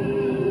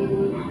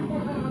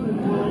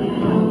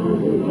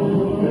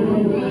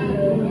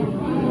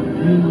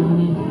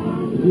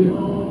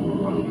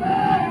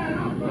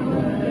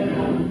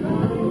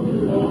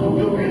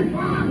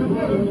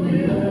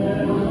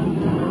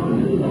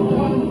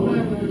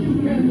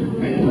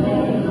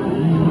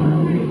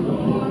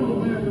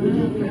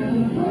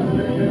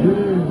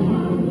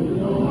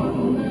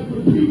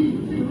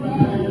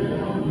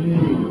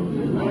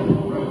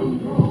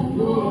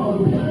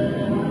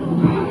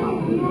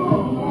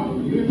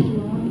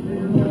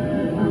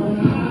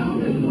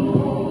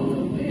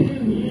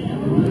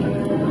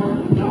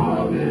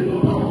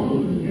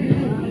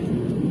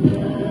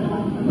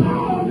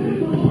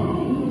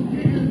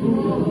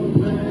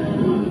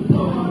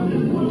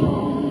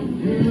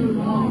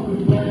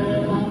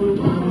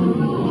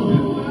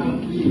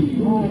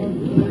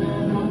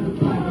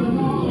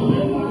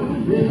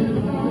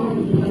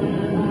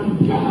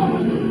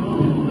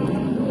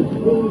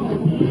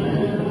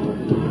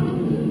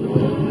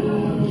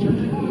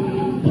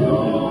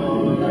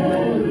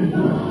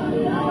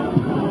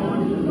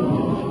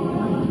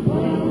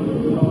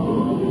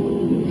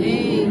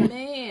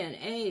 Amen.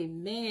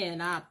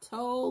 Amen. I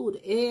told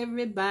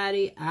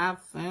everybody I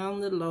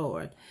found the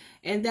Lord.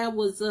 And that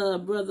was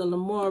Brother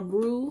Lamar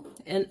Brew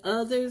and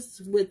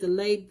others with the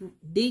late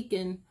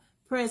Deacon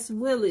Press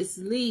Willis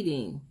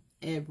leading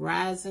at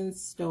Rising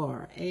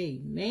Star.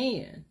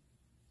 Amen.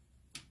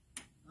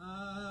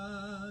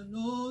 I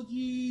know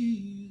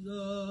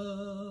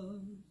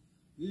Jesus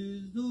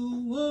is the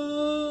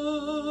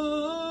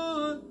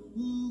one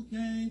who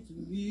came to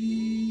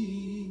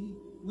me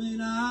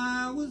when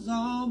I was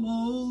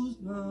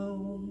almost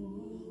drowned.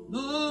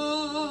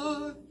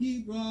 Lord, He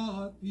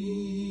brought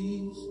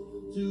peace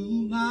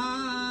to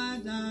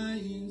my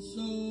dying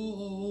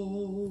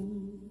soul.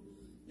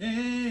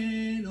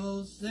 And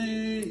oh,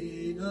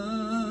 Satan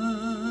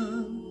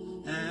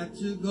had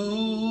to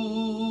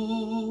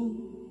go.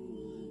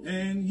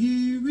 And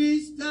He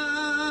reached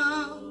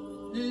out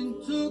and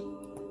took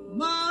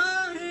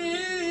my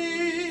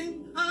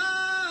hand.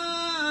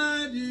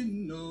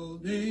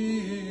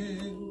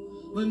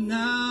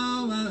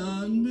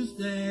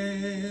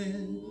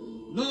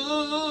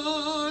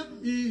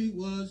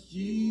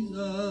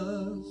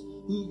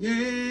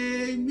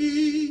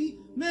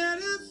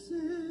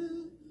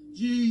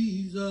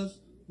 Jesus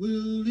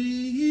will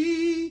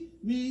lead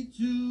me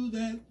to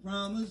that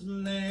promised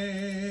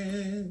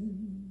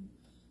land.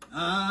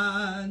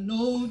 I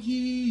know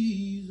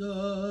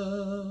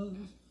Jesus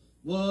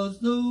was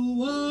the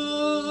one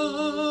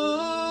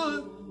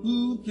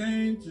who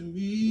came to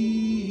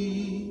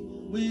me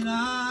when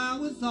I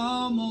was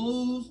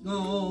almost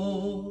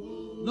gone.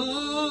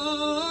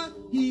 Lord,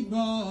 he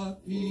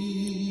brought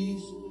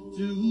peace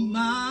to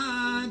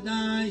my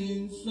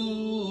dying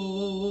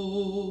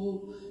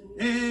soul.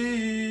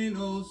 And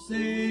oh,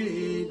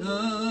 Satan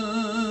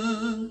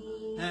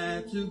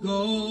had to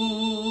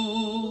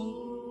go.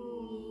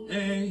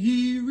 And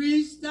he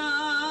reached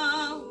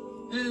out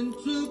and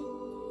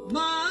took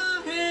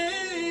my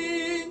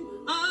hand.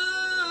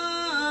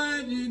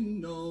 I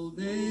didn't know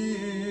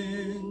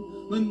then,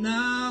 but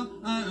now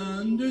I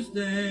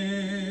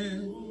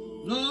understand.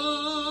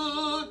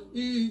 Lord,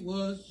 it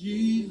was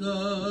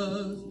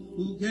Jesus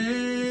who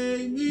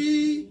gave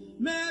me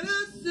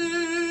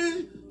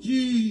medicine.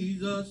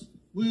 Jesus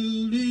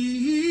will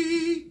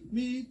lead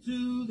me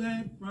to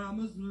that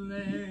promised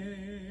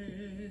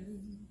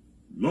land.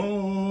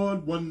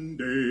 Lord, one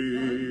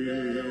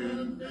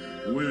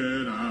day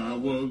when I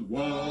was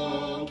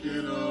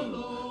walking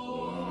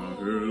along, I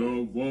heard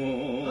a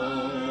voice,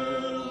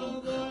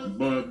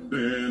 but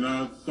then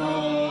I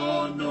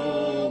saw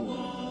no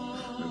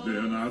one, and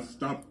then I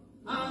stopped.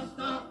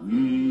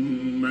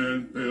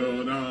 And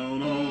fell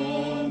down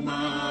on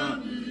my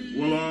knees.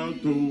 Well, I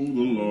told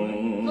the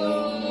Lord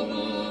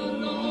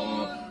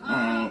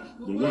how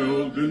the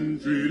world's been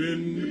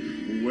treating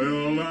me.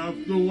 Well,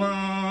 after a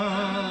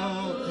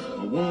while,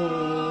 I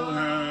won't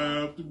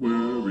have to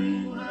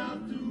worry.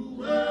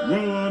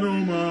 Well, I know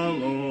my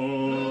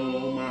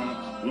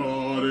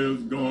Lord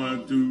is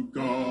going to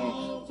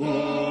call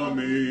for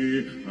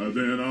me.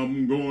 Then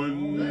I'm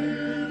going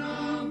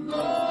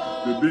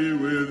to be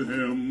with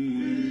him.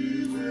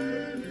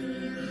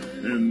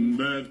 In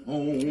that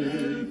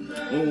home,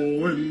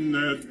 oh, in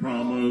that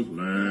promised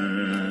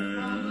land.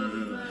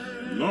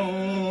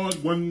 Lord,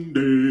 one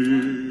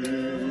day,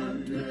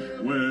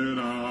 when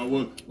I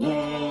was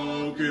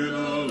walking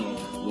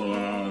along, well,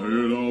 I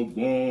heard a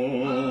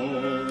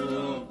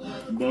voice,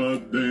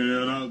 but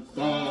then I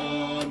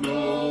saw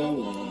no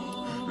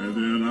one, and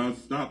then I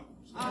stopped,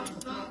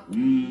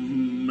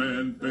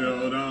 and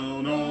fell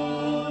down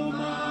on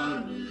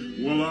my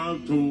knees. Well, I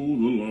told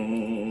the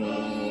Lord,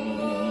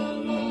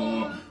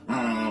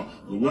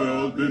 the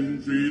world's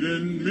been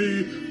treating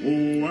me.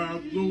 Oh,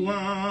 after a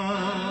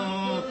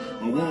while,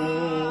 I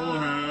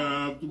won't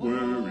have to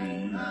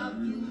worry.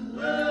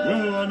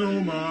 Well, I know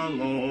my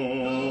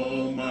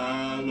Lord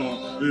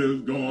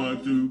is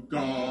going to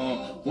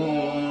call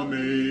for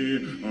me.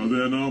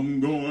 Then I'm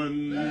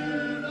going.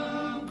 Then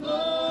I'm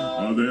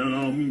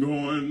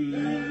going.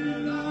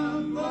 Then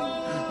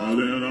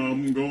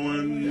I'm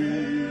going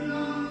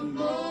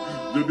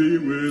to be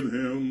with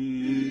him.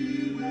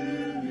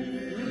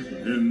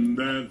 In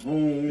that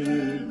home,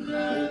 in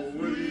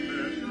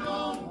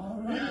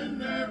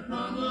that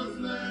promised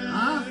land. I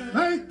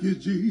thank you,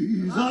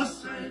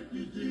 Jesus,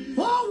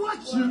 for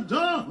what you've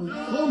done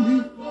for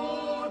me.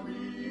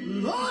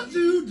 Lord,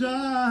 you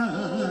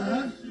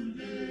died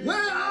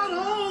way out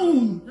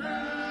on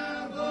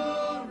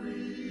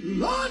Calvary.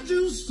 Lord,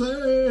 you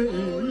saved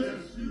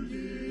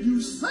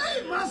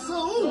my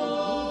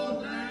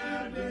soul,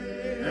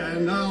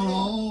 and I'll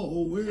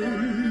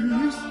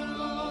always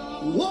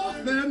walk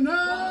that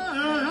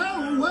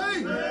narrow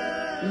way.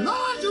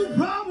 Lord, you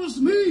promised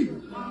me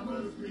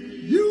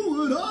you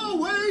would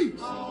always.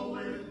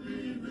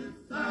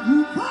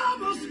 You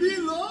promised me,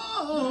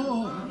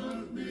 Lord,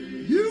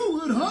 you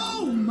would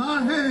hold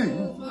my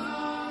hand.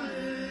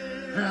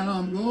 And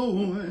I'm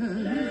going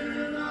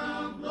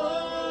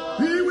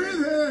be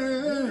with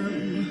him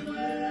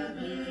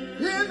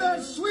in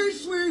that sweet,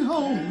 sweet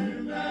home,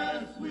 in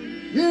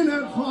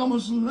that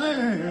promised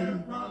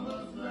land.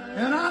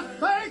 And I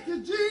thank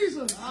you,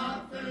 Jesus,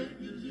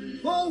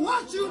 for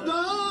what you've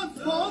done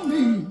for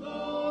me.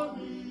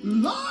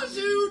 Lord,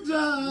 you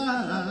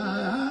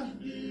died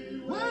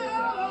way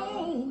out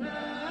on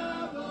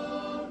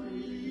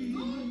Calvary.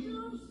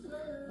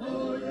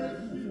 Oh, yes,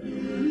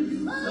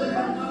 you saved my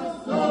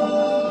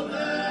soul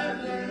that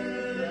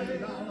day.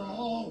 And I'll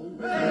always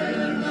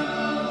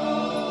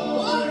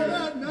walk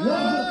that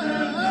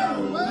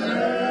narrow way.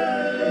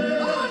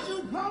 Lord, you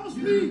promised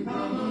me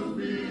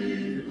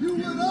you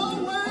would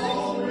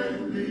always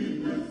be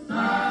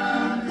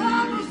beside me.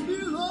 Promised me,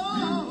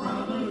 Lord,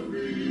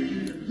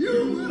 you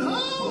would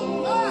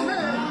hold my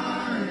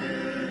hand.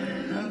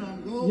 And I'm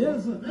going.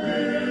 Yes, sir.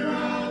 And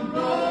I'm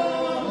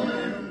going.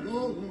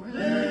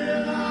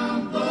 And I'm going. And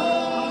I'm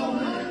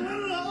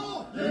going.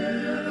 Lord.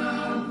 And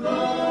I'm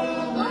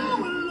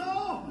going.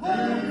 Lord.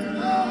 And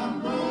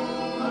I'm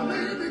going. I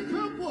may be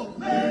crippled.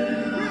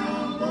 And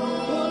I'm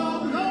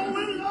going. But I'm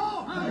going,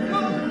 Lord. And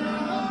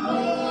I'm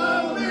going.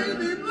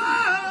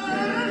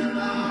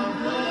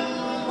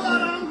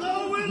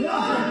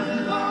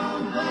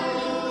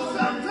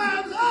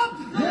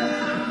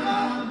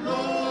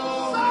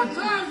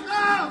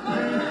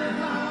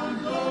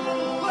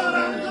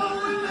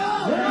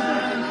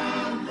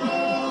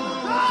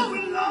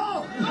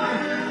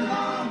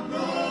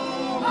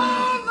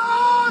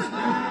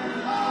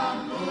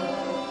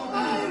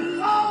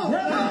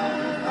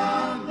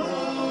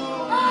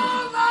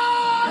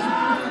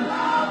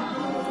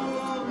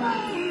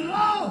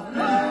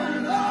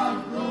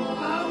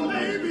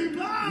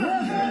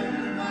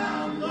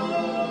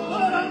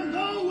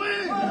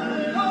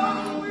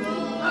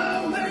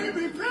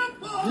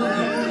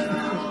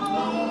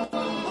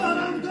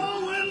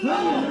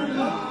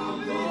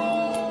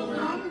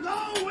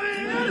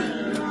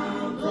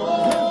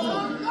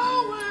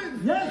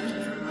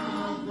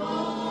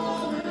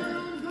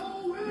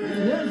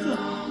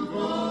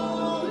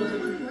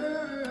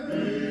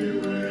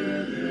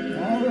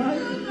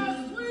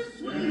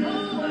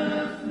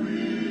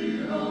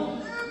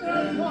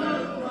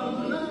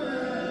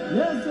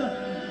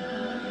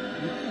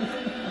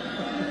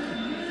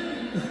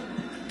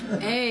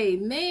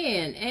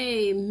 Amen.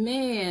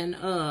 Amen.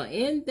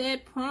 In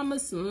that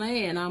promised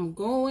land, I'm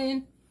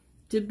going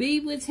to be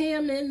with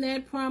him in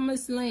that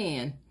promised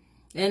land.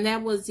 And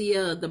that was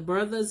the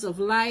Brothers of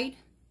Light,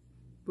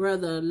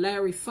 Brother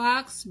Larry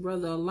Fox,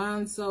 Brother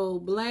Alonzo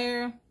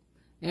Blair,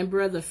 and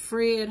Brother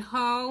Fred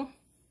Hall,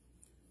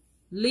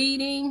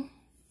 leading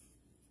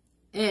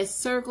at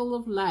Circle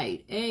of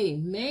Light.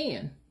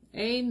 Amen.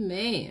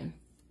 Amen.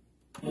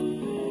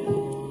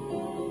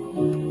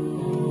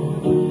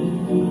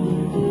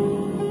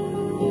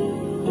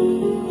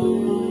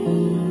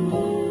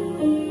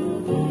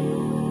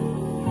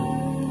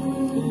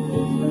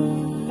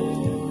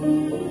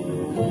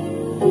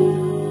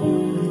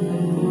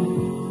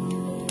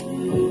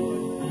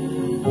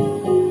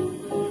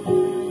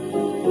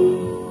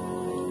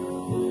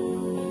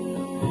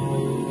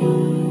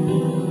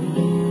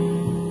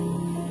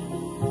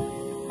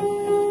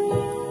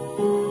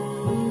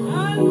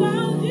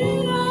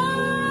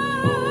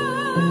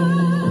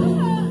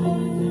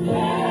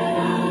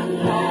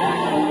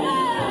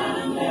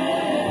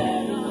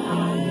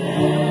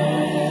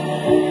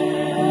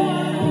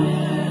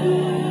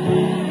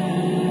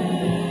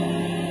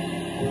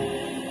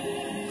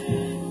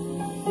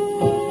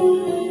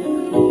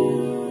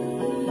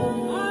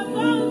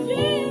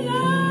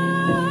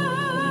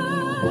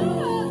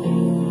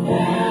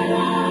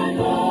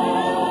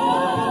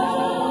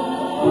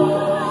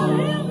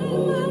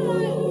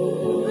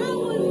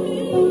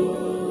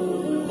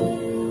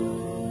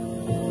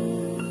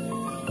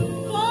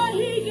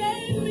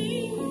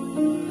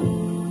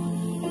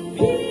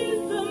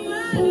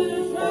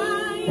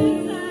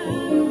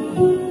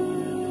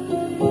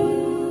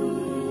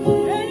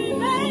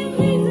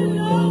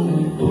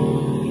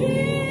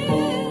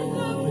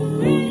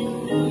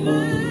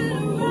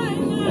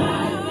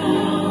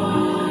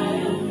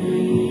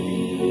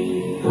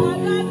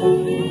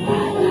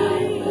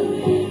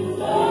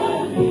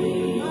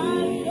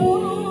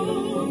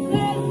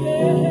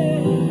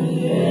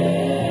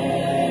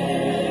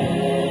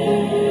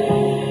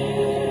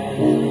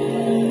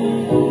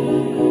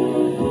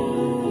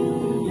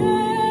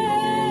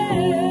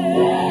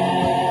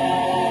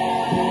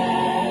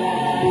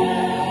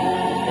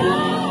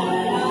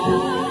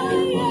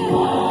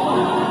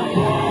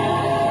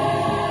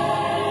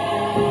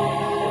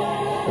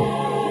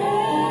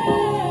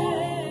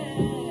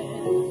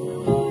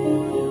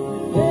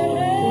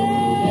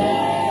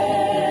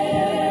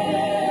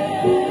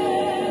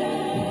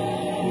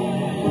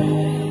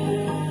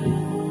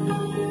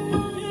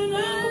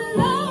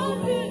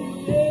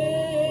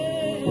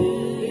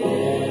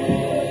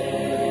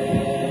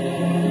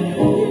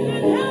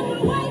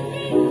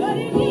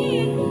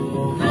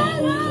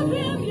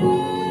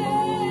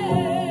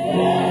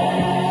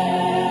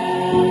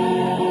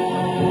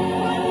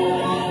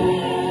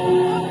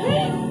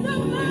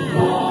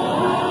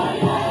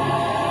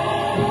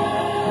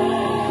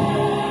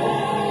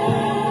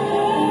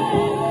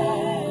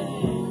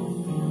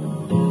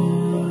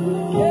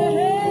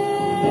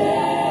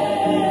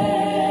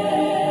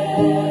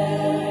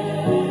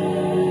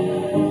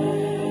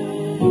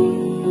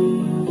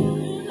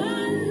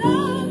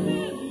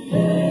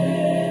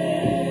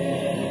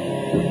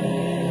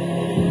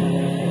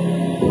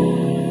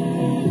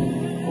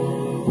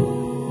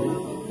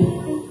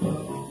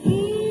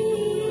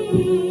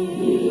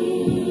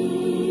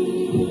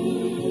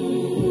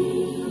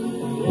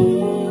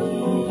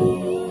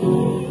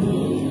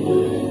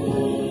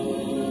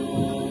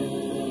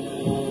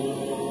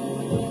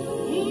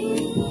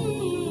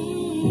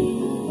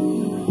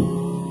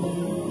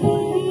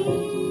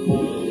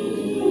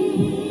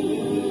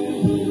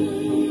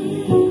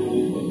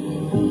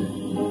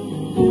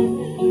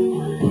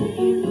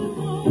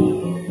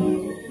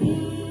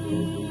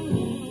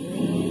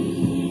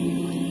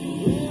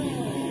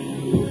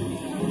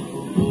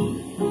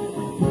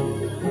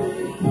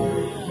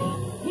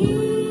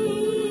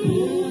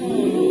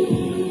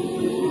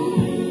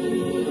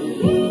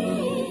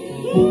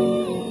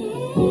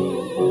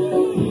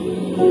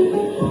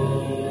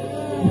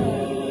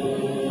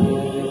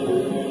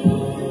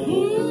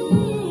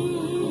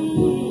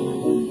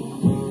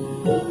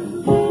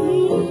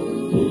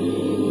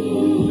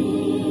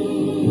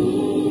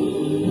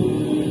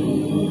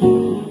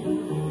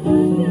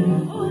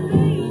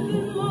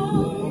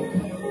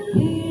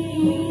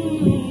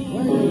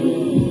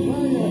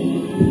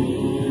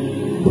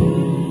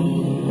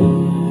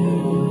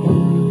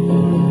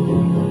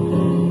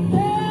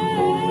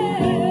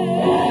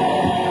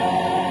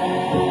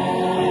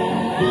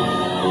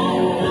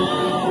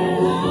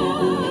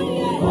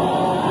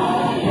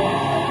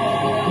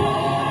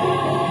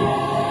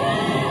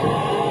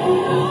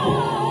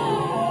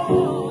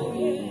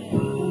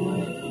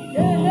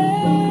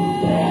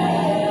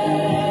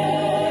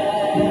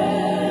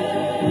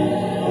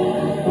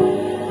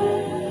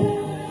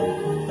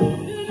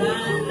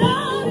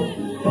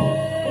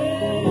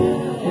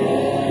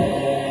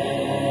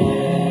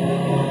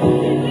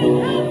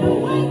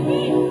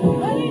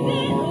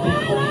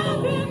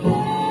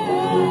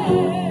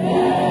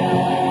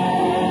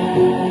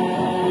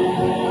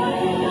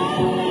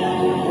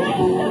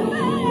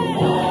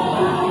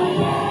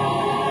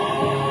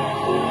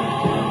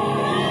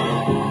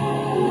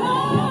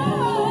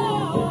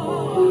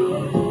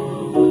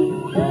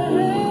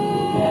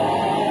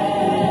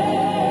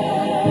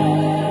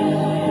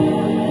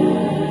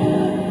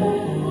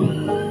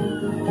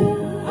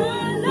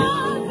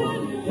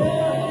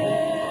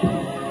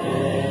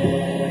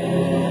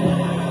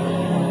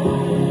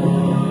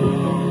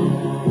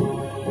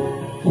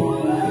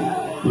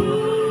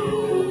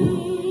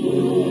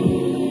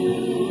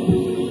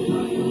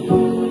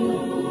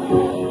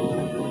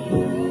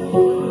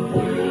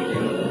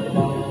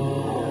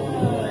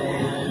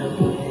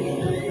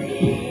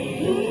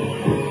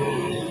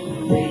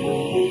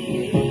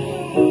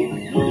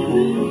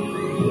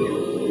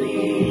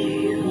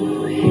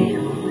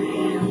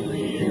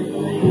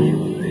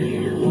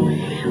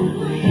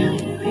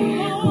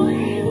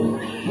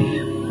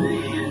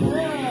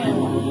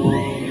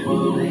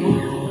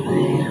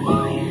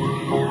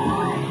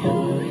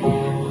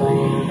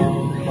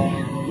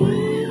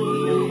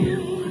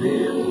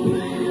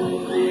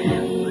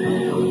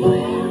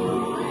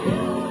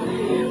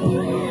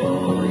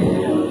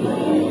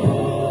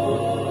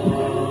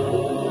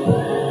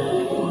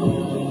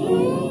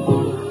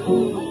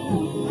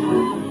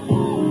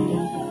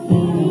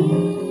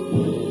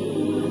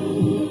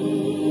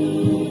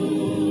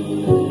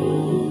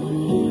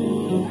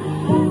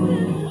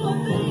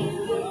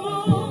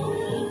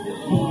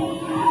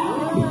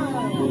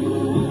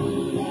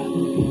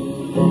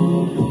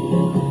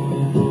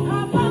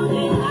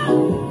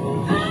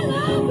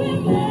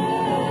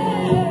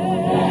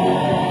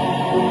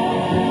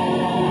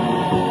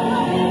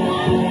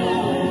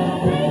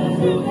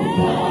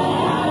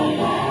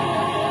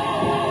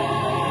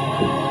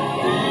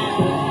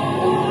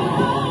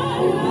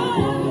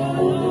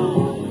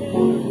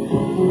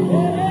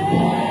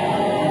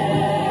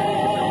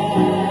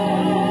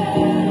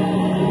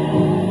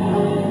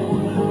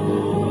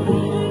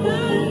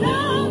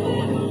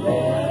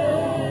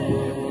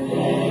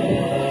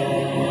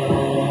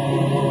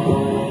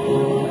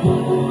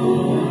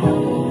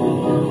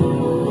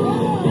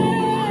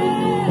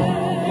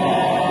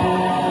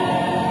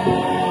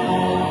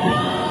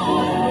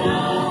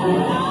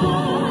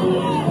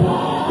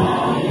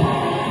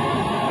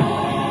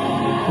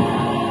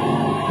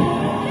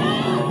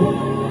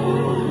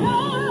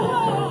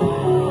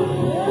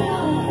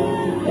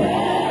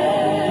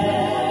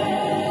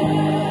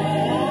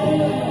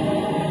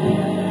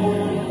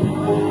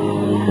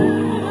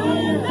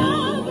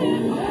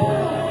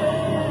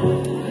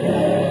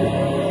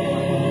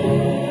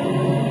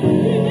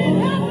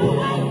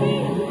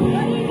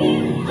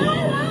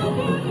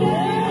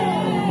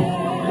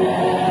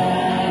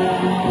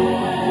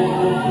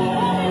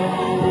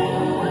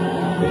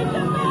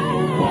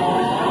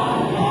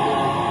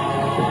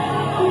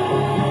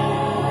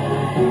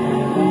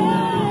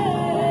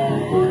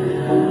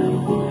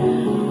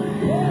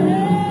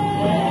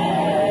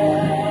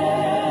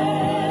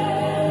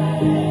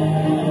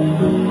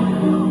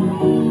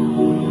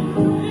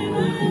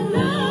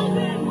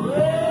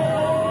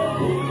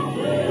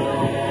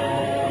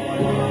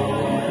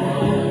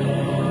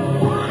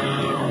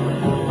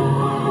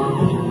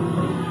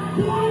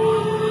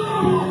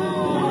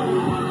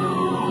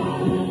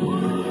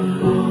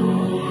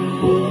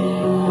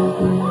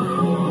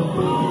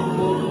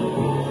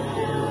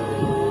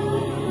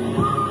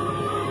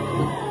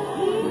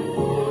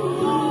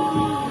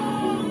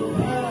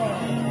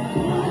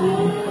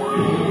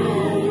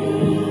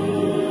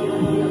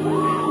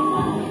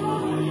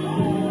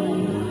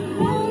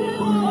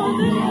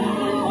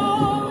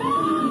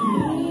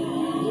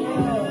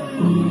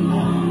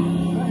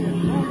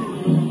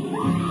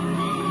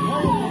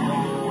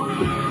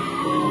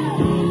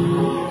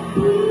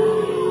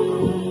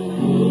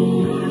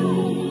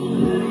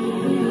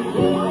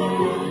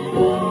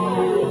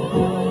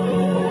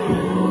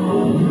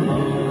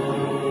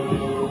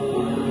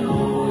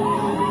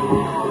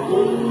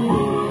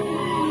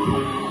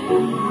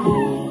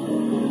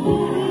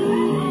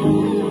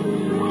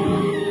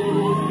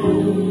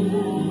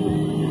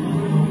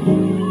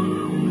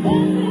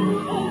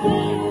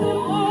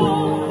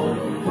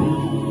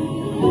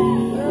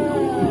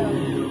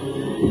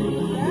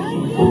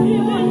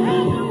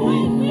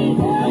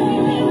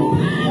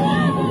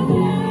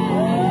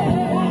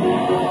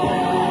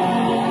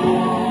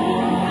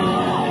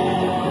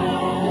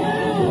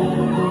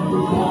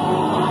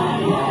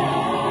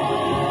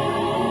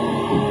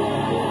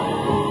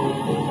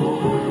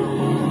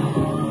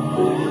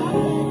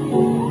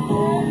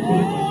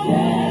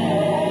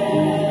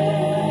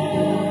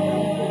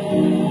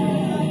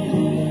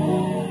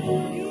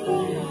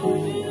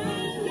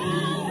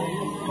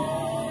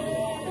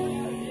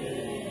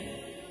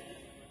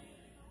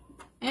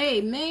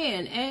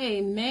 Amen.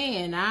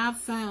 Amen. I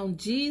found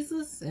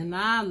Jesus and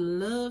I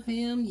love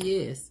him.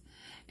 Yes.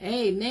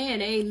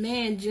 Amen.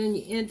 Amen.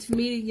 Junior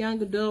Intermediate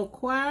Young Adult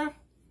Choir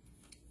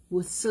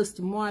with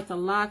Sister Martha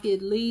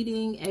Lockett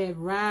leading at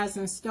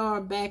Rising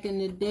Star. Back in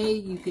the day,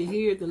 you could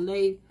hear the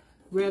late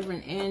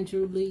Reverend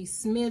Andrew Lee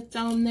Smith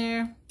on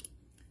there.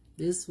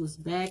 This was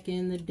back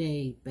in the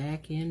day.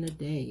 Back in the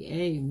day.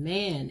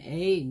 Amen.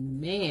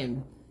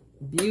 Amen.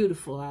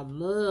 Beautiful. I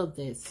love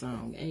that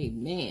song.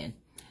 Amen.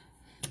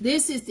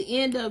 This is the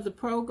end of the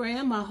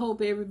program. I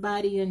hope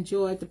everybody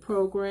enjoyed the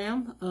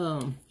program.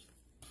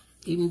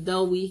 Even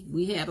though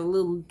we had a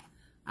little,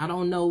 I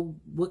don't know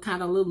what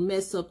kind of little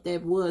mess up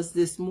that was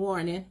this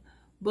morning,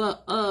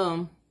 but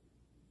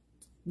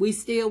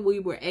we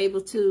were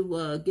able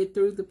to get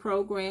through the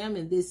program,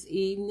 and this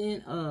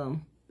evening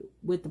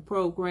with the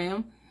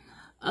program.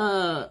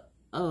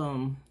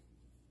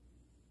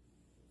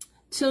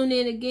 Tune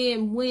in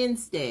again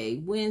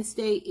Wednesday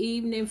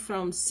evening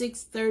from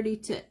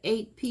 6:30 to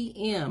 8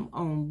 p.m.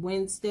 on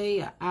Wednesday,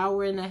 an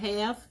hour and a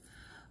half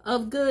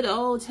of good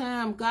old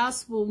time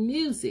gospel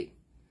music.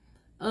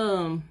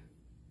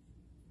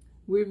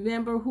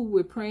 Remember who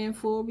we're praying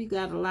for. We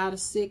got a lot of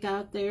sick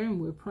out there, and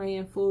we're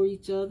praying for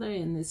each other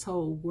in this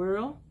whole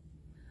world.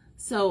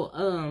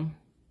 So,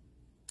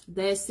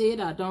 that's it.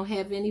 I don't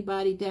have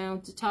anybody down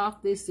to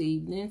talk this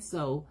evening.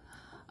 So,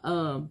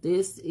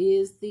 this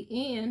is the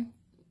end.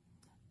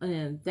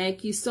 And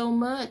thank you so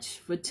much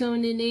for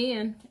tuning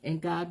in,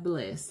 and God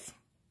bless.